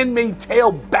Handmaid's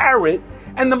Tale Barrett,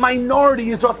 and the minority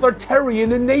is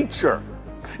authoritarian in nature.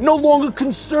 No longer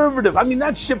conservative. I mean,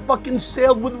 that ship fucking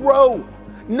sailed with Roe.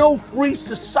 No free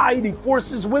society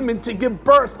forces women to give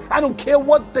birth. I don't care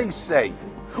what they say.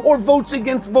 Or votes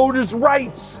against voters'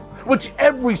 rights, which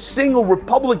every single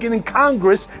Republican in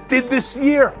Congress did this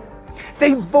year.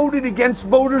 They voted against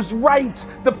voters' rights.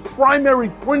 The primary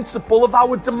principle of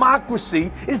our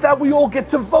democracy is that we all get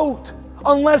to vote.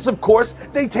 Unless, of course,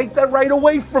 they take that right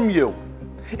away from you.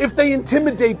 If they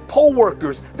intimidate poll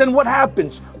workers, then what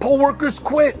happens? Poll workers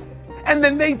quit, and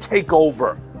then they take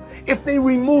over. If they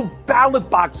remove ballot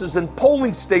boxes and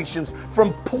polling stations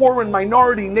from poor and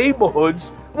minority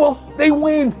neighborhoods, well, they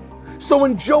win. So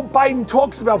when Joe Biden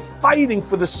talks about fighting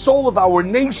for the soul of our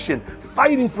nation,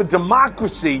 fighting for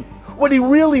democracy, what he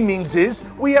really means is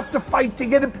we have to fight to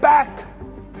get it back.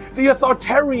 The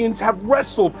authoritarians have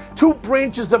wrestled two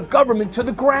branches of government to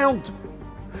the ground.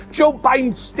 Joe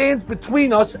Biden stands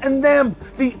between us and them.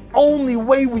 The only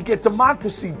way we get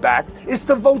democracy back is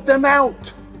to vote them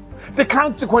out. The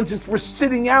consequences for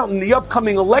sitting out in the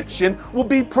upcoming election will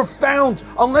be profound,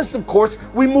 unless, of course,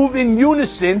 we move in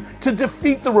unison to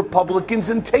defeat the Republicans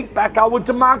and take back our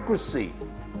democracy.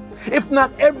 If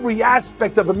not, every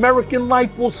aspect of American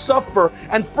life will suffer,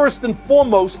 and first and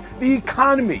foremost, the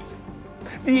economy.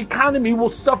 The economy will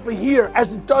suffer here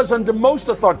as it does under most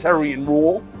authoritarian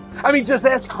rule. I mean, just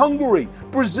ask Hungary,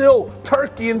 Brazil,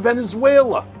 Turkey, and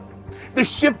Venezuela. The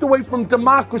shift away from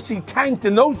democracy tanked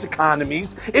in those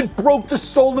economies. It broke the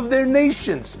soul of their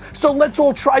nations. So let's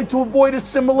all try to avoid a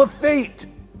similar fate.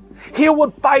 Hear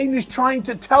what Biden is trying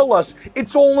to tell us.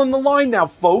 It's all on the line now,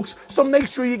 folks. So make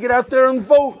sure you get out there and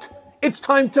vote. It's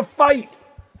time to fight.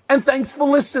 And thanks for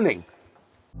listening.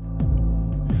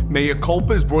 Mea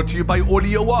Culpa is brought to you by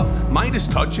Audio Up, Midas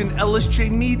Touch, and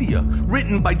LSJ Media.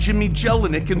 Written by Jimmy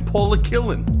Jelinek and Paula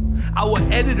Killen. Our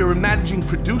editor and managing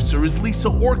producer is Lisa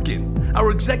Orkin.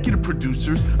 Our executive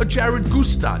producers are Jared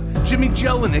Gustad, Jimmy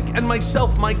Jelinek, and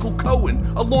myself, Michael Cohen,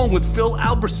 along with Phil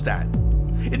Alberstadt.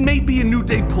 It may be a new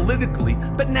day politically,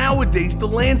 but nowadays the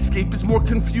landscape is more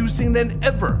confusing than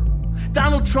ever.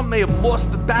 Donald Trump may have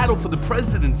lost the battle for the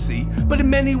presidency, but in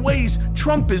many ways,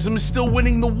 Trumpism is still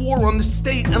winning the war on the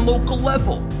state and local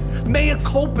level. Mea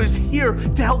Culpa is here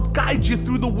to help guide you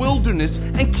through the wilderness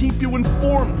and keep you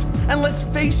informed. And let's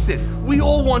face it, we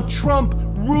all want Trump,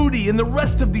 Rudy, and the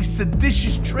rest of these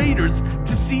seditious traitors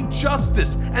to see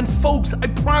justice. And folks, I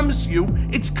promise you,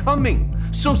 it's coming.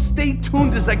 So stay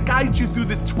tuned as I guide you through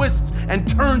the twists and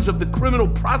turns of the criminal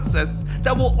process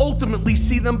that will ultimately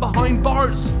see them behind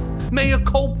bars. Mea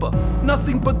Culpa,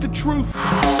 nothing but the truth.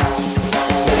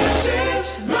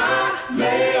 This is